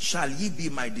then shall ye be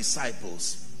my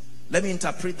disciples. Let me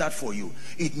interpret that for you.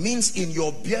 It means in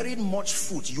your bearing much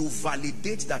fruit, you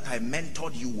validate that I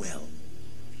mentored you well.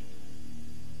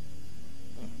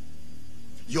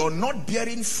 Your not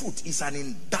bearing fruit is an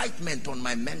indictment on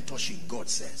my mentorship, God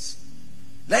says.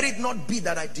 Let it not be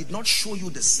that I did not show you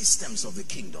the systems of the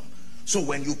kingdom. So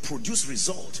when you produce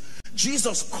result,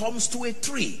 Jesus comes to a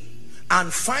tree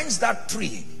and finds that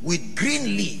tree with green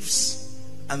leaves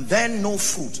and then no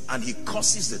fruit, and he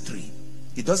curses the tree.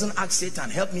 He doesn't ask Satan,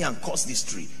 help me and curse this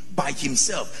tree. By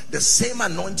himself, the same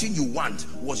anointing you want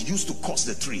was used to curse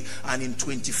the tree, and in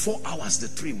 24 hours the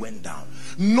tree went down.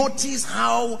 Notice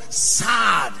how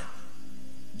sad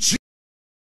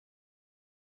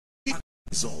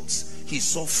results. He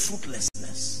saw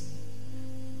fruitlessness.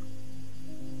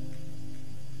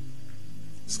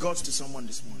 Is God to someone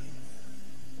this morning?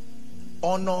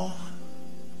 Honor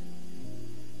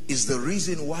is the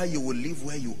reason why you will live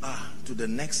where you are to the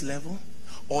next level,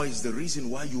 or is the reason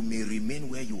why you may remain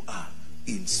where you are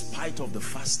in spite of the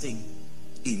fasting,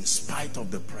 in spite of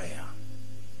the prayer.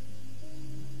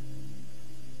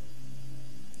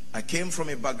 I came from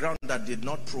a background that did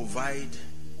not provide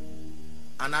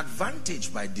an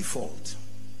advantage by default,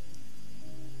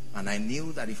 and I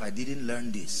knew that if I didn't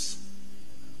learn this,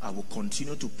 I would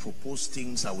continue to propose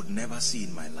things I would never see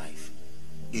in my life.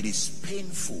 It is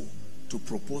painful to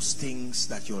propose things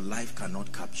that your life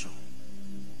cannot capture.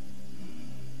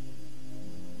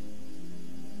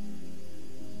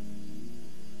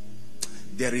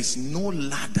 There is no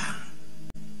ladder,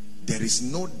 there is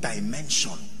no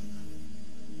dimension.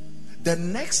 The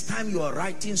next time you are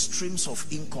writing streams of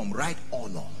income, write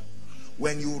honor.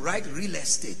 When you write real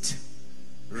estate,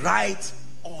 write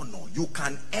honor. You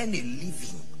can earn a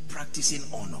living practicing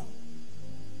honor.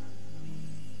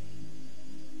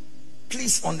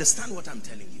 Please understand what I'm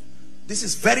telling you. This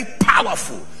is very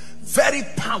powerful, very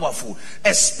powerful.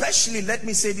 Especially, let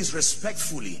me say this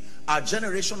respectfully, our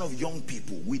generation of young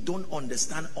people, we don't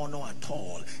understand honor at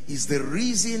all. Is the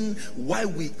reason why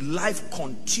life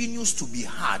continues to be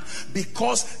hard,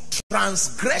 because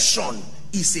transgression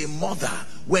is a mother.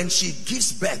 When she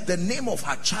gives birth, the name of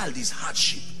her child is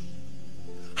hardship.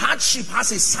 Hardship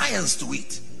has a science to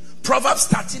it. Proverbs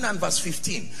 13 and verse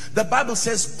 15, the Bible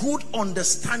says, good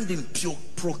understanding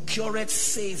procureth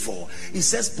favor. It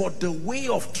says, but the way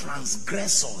of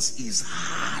transgressors is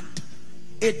hard.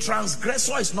 A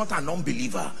transgressor is not an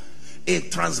unbeliever. A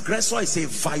transgressor is a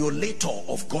violator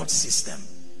of God's system.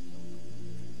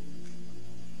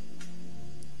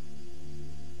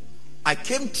 I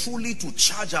came truly to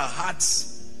charge our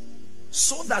hearts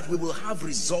so that we will have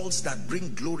results that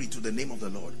bring glory to the name of the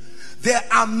Lord. There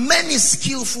are many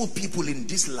skillful people in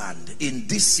this land, in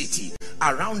this city,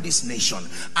 around this nation,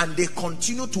 and they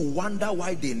continue to wonder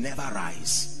why they never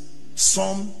rise.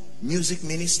 Some music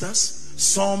ministers,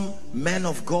 some men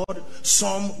of God,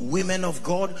 some women of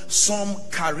God, some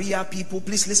career people.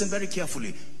 Please listen very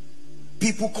carefully.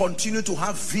 People continue to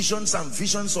have visions and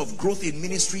visions of growth in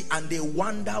ministry, and they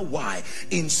wonder why,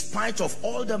 in spite of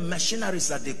all the machineries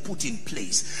that they put in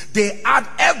place, they add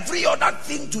every other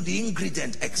thing to the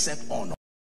ingredient except honor.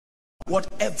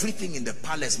 What everything in the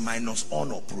palace minus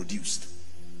honor produced.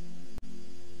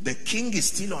 The king is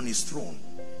still on his throne,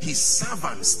 his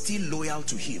servants still loyal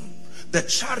to him, the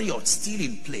chariot still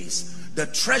in place, the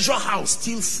treasure house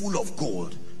still full of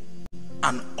gold,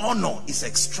 and honor is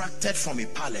extracted from a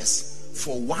palace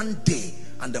for one day,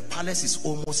 and the palace is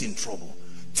almost in trouble.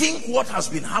 Think what has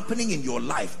been happening in your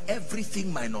life.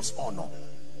 Everything minus honor.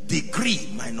 Degree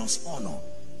minus honor.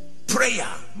 Prayer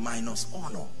minus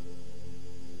honor.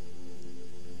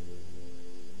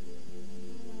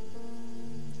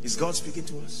 Is God speaking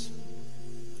to us?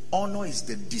 Honor is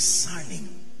the discerning,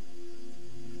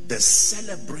 the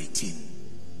celebrating,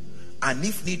 and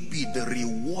if need be, the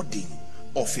rewarding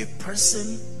of a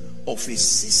person, of a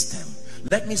system.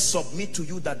 Let me submit to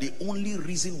you that the only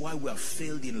reason why we have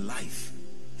failed in life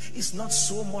is not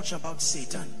so much about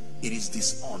Satan. It is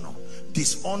dishonor.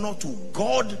 Dishonor to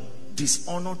God,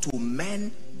 dishonor to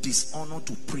men, dishonor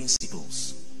to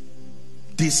principles.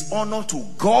 dishonor to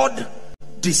God,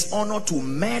 dishonor to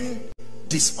men,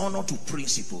 dishonor to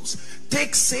principles.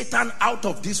 Take Satan out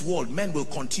of this world, men will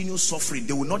continue suffering.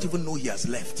 They will not even know he has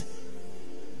left.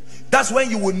 That's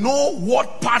when you will know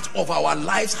what part of our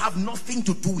lives have nothing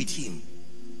to do with him.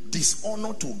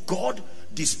 Dishonor to God,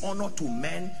 dishonor to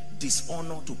men,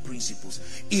 dishonor to principles.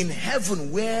 In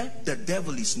heaven where the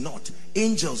devil is not,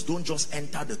 angels don't just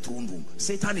enter the throne room.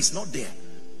 Satan is not there.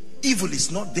 Evil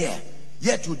is not there.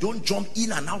 Yet you don't jump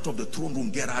in and out of the throne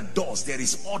room. There are doors. There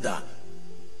is order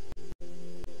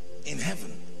in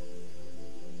heaven.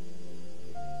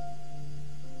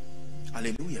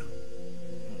 Hallelujah.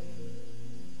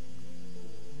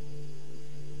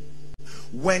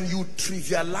 When you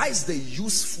trivialize the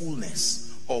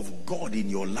usefulness of God in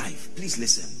your life, please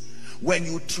listen.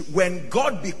 When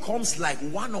God becomes like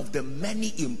one of the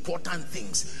many important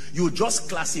things, you just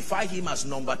classify him as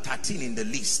number 13 in the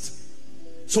list.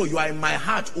 So you are in my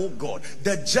heart, oh God.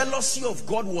 The jealousy of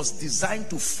God was designed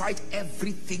to fight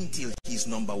everything till he's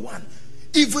number 1,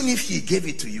 even if he gave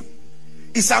it to you.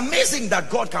 It's amazing that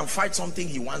God can fight something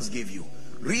he once gave you.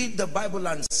 Read the Bible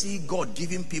and see God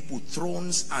giving people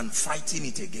thrones and fighting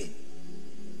it again.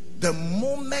 The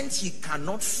moment he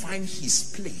cannot find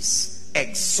his place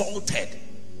exalted,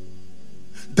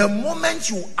 the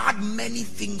moment you add many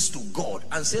things to God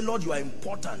and say, Lord, you are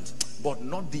important, but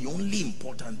not the only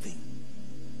important thing.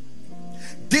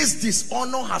 This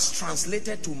dishonor has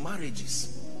translated to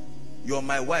marriages. You're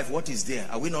my wife, what is there?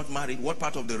 Are we not married? What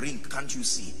part of the ring can't you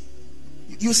see?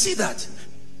 You see that?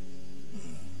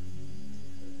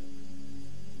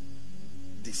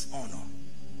 Dishonor.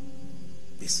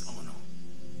 Dishonor.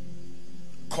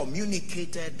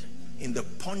 Communicated in the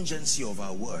pungency of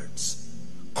our words.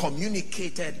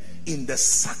 Communicated in the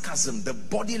sarcasm, the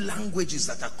body languages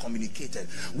that are communicated.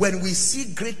 When we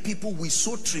see great people, we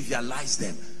so trivialize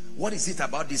them. What is it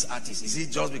about this artist? Is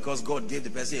it just because God gave the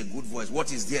person a good voice?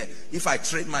 What is there? If I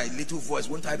trade my little voice,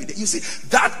 won't I be there? You see,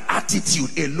 that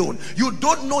attitude alone, you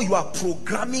don't know you are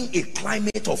programming a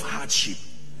climate of hardship.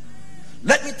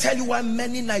 Let me tell you why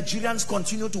many Nigerians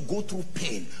continue to go through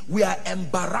pain. We are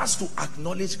embarrassed to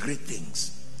acknowledge great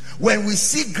things. When we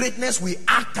see greatness, we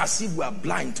act as if we are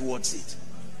blind towards it.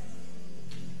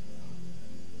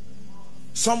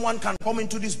 Someone can come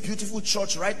into this beautiful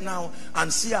church right now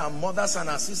and see our mothers and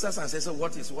our sisters and say, so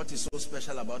what is so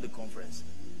special about the conference?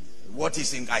 What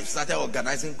is in, I started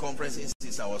organizing conferences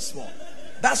since I was small.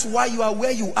 That's why you are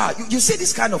where you are. You see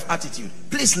this kind of attitude.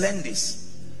 Please learn this.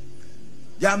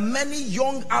 There are many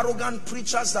young arrogant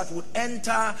preachers that would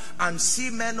enter and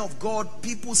see men of God,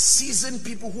 people, seasoned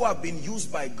people who have been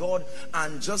used by God,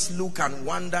 and just look and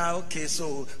wonder, okay,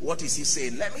 so what is he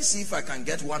saying? Let me see if I can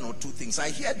get one or two things. I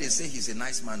hear they say he's a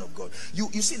nice man of God. You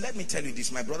see, let me tell you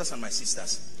this, my brothers and my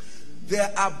sisters.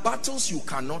 There are battles you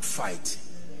cannot fight.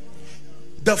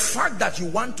 The fact that you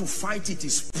want to fight it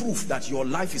is proof that your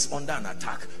life is under an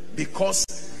attack, because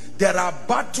there are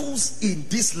battles in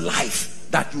this life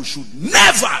that you should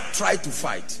never try to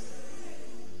fight.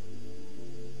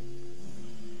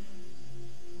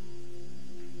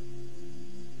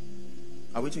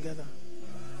 Are we together?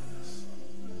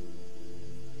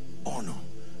 Honor.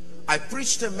 I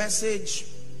preached a message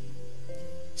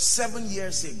 7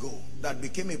 years ago that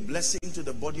became a blessing to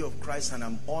the body of Christ, and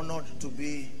I'm honored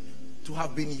to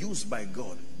have been used by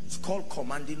God. It's called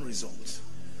Commanding Results.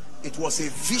 It was a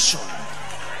vision.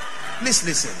 Please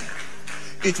listen.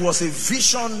 It was a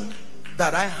vision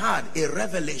that I had, a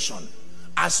revelation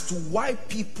as to why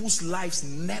people's lives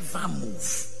never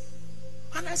move.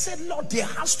 And I said, Lord, there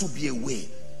has to be a way.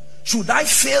 Should I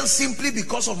fail simply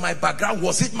because of my background?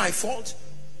 Was it my fault?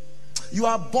 You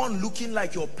are born looking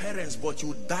like your parents, but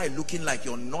you die looking like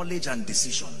your knowledge and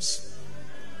decisions.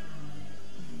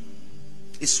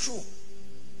 It's true.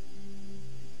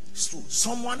 It's true.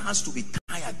 Someone has to be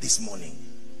tired this morning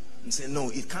and say,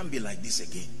 no, it can't be like this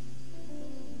again.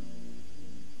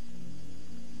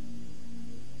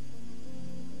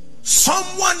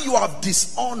 Someone you have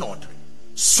dishonored,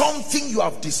 something you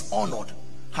have dishonored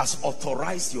has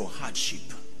authorized your hardship.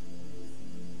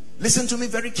 Listen to me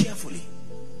very carefully.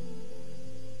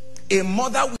 A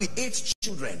mother with 8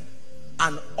 children,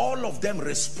 and all of them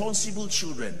responsible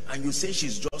children, and you say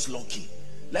she's just lucky.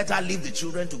 Let her leave the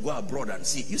children to go abroad and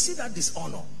see. You see that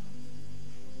dishonor?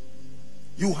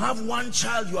 You have one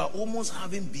child, you are almost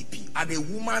having BP, and a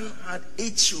woman had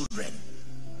 8 children,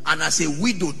 and as a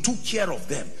widow took care of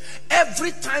them.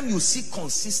 Every time you see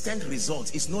consistent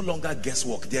results, it's no longer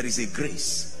guesswork. There is a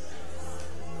grace.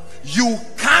 You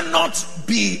cannot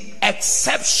be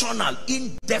exceptional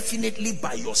indefinitely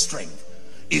by your strength.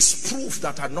 It's proof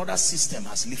that another system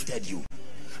has lifted you.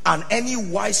 And any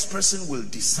wise person will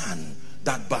discern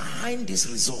that behind these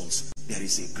results there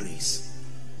is a grace.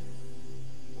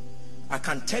 I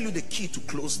can tell you the key to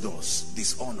close doors: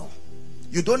 dishonor.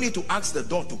 You don't need to ask the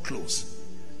door to close.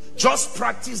 Just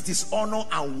practice dishonor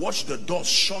and watch the doors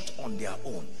shut on their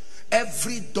own.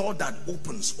 Every door that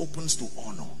opens to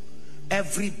honor.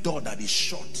 Every door that is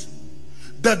shut.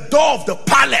 The door of the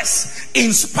palace,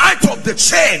 in spite of the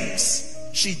chains,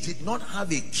 she did not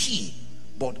have a key,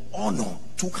 but honor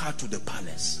took her to the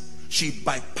palace. She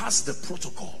bypassed the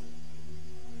protocol.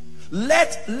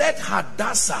 Let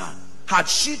Hadassah, had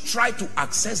she tried to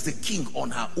access the king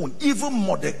on her own, even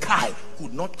Mordecai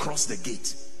could not cross the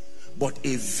gate. But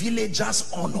a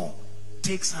villager's honor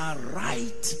takes her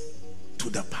right to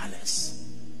the palace.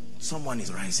 Someone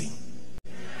is rising.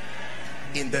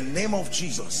 In the name of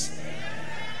Jesus.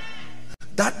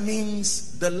 That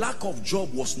means the lack of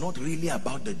job was not really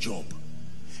about the job.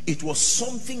 It was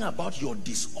something about your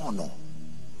dishonor.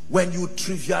 When you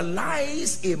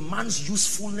trivialize a man's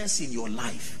usefulness in your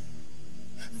life,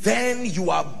 then you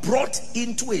are brought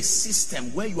into a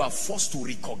system where you are forced to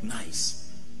recognize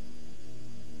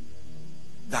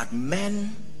that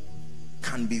men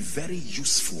can be very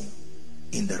useful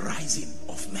in the rising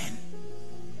of men.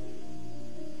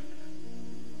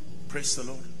 Praise the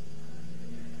Lord.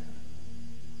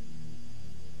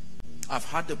 I've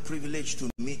had the privilege to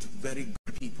meet very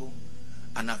good people,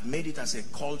 and I've made it as a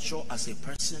culture, as a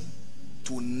person,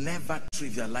 to never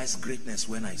trivialize greatness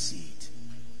when I see it.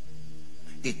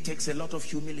 It takes a lot of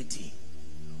humility.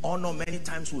 Honor many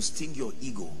times will sting your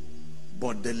ego,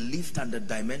 but the lift and the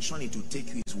dimension it will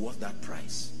take you is worth that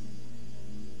price.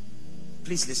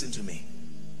 Please listen to me.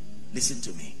 Listen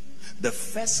to me. The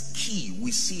first key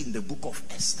we see in the book of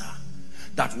Esther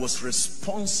that was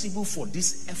responsible for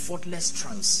this effortless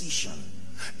transition.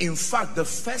 In fact, the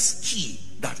first key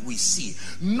that we see,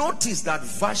 notice that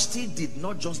Vashti did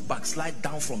not just backslide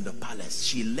down from the palace.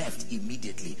 She left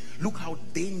immediately. Look how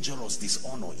dangerous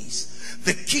dishonor is.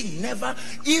 The king never,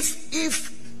 if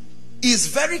it's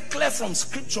very clear from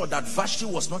scripture that Vashti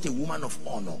was not a woman of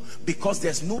honor, because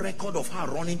there's no record of her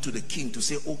running to the king to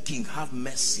say, "Oh king, have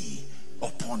mercy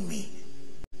upon me."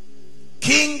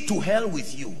 King, to hell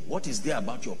with you. What is there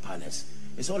about your palace?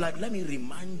 It's all like, let me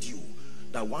remind you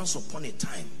that once upon a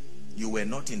time you were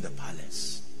not in the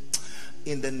palace.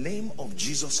 In the name of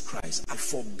Jesus Christ, I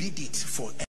forbid it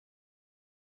for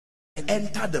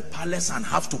enter the palace and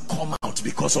have to come out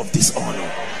because of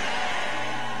dishonor.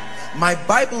 My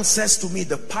Bible says to me,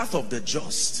 the path of the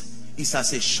just is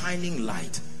as a shining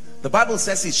light. The Bible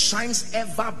says it shines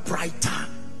ever brighter.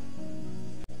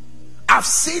 I've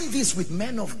seen this with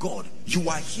men of God. You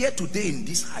are here today in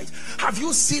this height. Have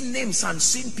you seen names and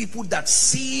seen people that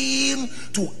seem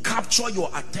to capture your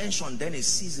attention, then a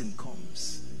season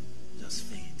comes, just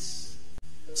fades?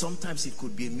 Sometimes it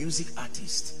could be a music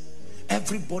artist.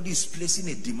 Everybody is placing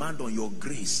a demand on your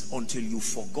grace until you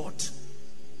forgot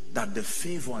that the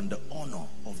favor and the honor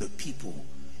of the people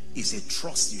is a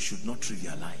trust you should not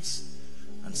trivialize.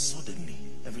 And suddenly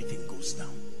everything goes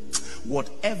down.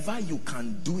 Whatever you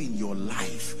can do in your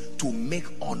life to make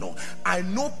honor. I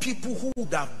know people who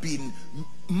would have been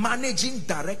managing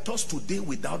directors today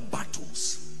without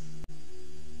battles.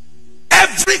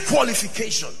 Every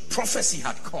qualification, prophecy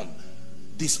had come.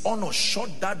 Dishonor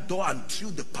shut that door and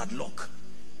threw the padlock,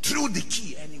 threw the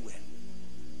key anywhere.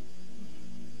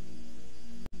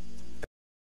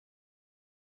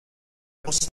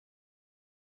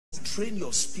 Train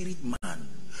your spirit man.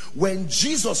 When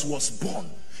Jesus was born,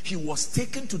 he was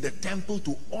taken to the temple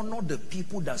to honor the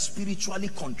people that spiritually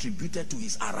contributed to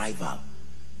his arrival.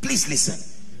 Please listen.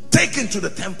 Taken to the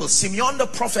temple, Simeon the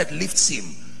prophet lifts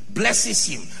him, blesses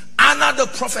him. Anna the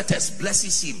prophetess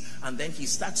blesses him, and then he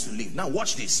starts to live. Now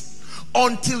watch this.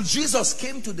 Until Jesus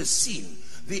came to the scene,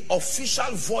 the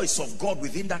official voice of God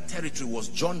within that territory was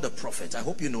John the prophet. I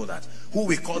hope you know that, who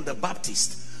we call the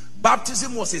Baptist.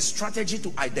 Baptism was a strategy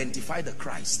to identify the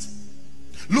Christ.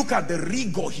 Look at the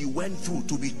rigor he went through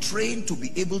to be trained to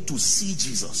be able to see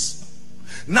Jesus.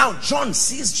 Now John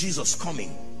sees Jesus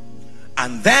coming,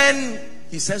 and then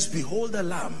he says, "Behold the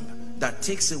Lamb that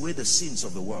takes away the sins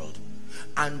of the world."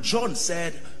 And John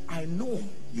said, "I know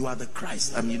you are the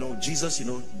Christ." Jesus,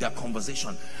 their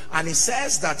conversation. And he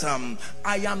says that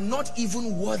I am not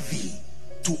even worthy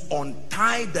to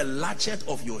untie the latchet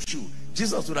of your shoe.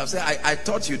 Jesus would have said, I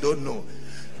thought you don't know.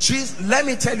 Jesus, let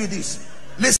me tell you this.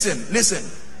 Listen.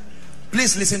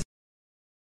 Please listen.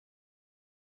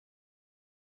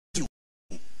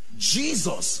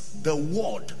 Jesus, the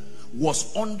Word,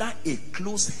 was under a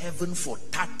closed heaven for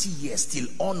 30 years till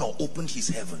honor opened his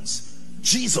heavens.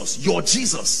 Jesus, your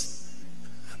Jesus,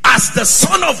 as the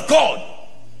Son of God,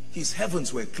 his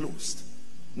heavens were closed.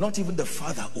 Not even the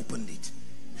Father opened it.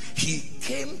 He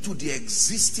came to the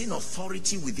existing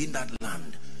authority within that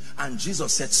land, and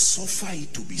Jesus said, suffer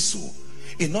it to be so.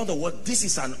 In other words, this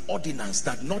is an ordinance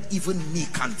that not even me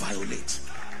can violate.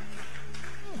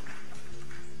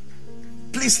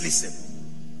 Please listen.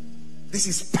 This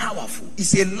is powerful.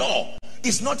 It's a law.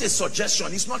 It's not a suggestion.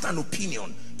 It's not an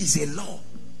opinion. It's a law.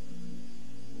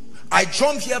 I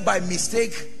jump here by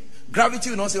mistake. Gravity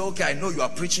will not say, okay, I know you are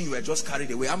preaching, you were just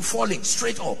carried away. I'm falling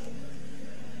straight up.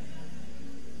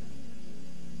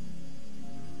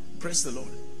 Praise the Lord.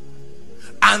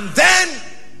 And then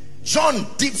John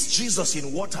dips Jesus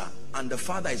in water, and the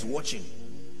Father is watching.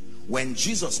 When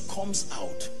Jesus comes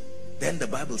out, then the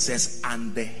Bible says,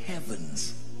 and the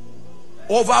heavens.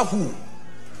 Over who?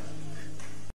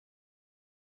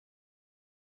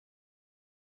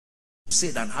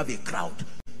 Said and have a crowd.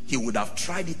 He would have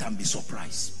tried it and be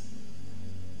surprised.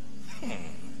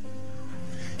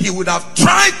 He would have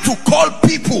tried to call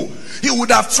people. He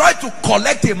would have tried to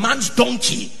collect a man's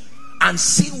donkey and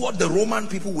seen what the Roman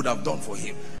people would have done for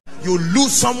him. You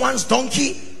lose someone's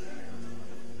donkey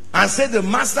and say the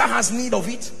master has need of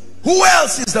it. Who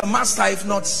else is the master if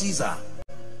not Caesar?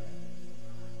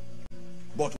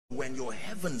 But when your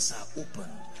heavens are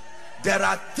opened, there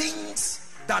are things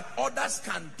that others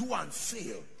can do and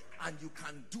fail, and you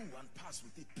can do and pass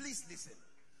with it. Please listen.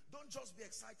 Don't just be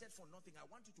excited for nothing. I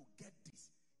want you to get this.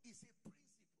 It's a principle.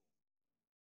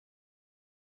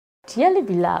 Dearly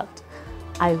beloved,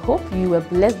 I hope you were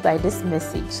blessed by this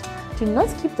message. Do not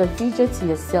keep the video to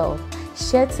yourself.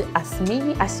 Share to as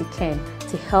many as you can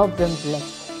to help them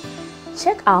bless.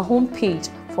 Check our homepage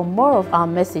for more of our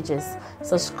messages.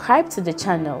 Subscribe to the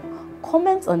channel,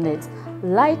 comment on it,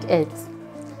 like it.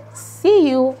 See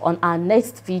you on our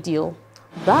next video.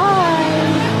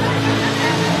 Bye.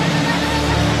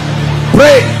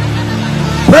 Pray,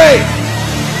 pray,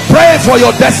 pray for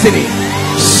your destiny.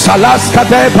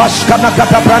 Salaskade bashkana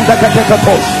kata branda kate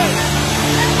katos.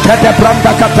 Kate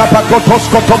branda kata pakotos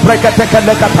koto brekete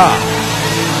kelekata.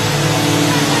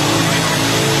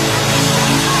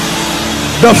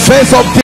 The face of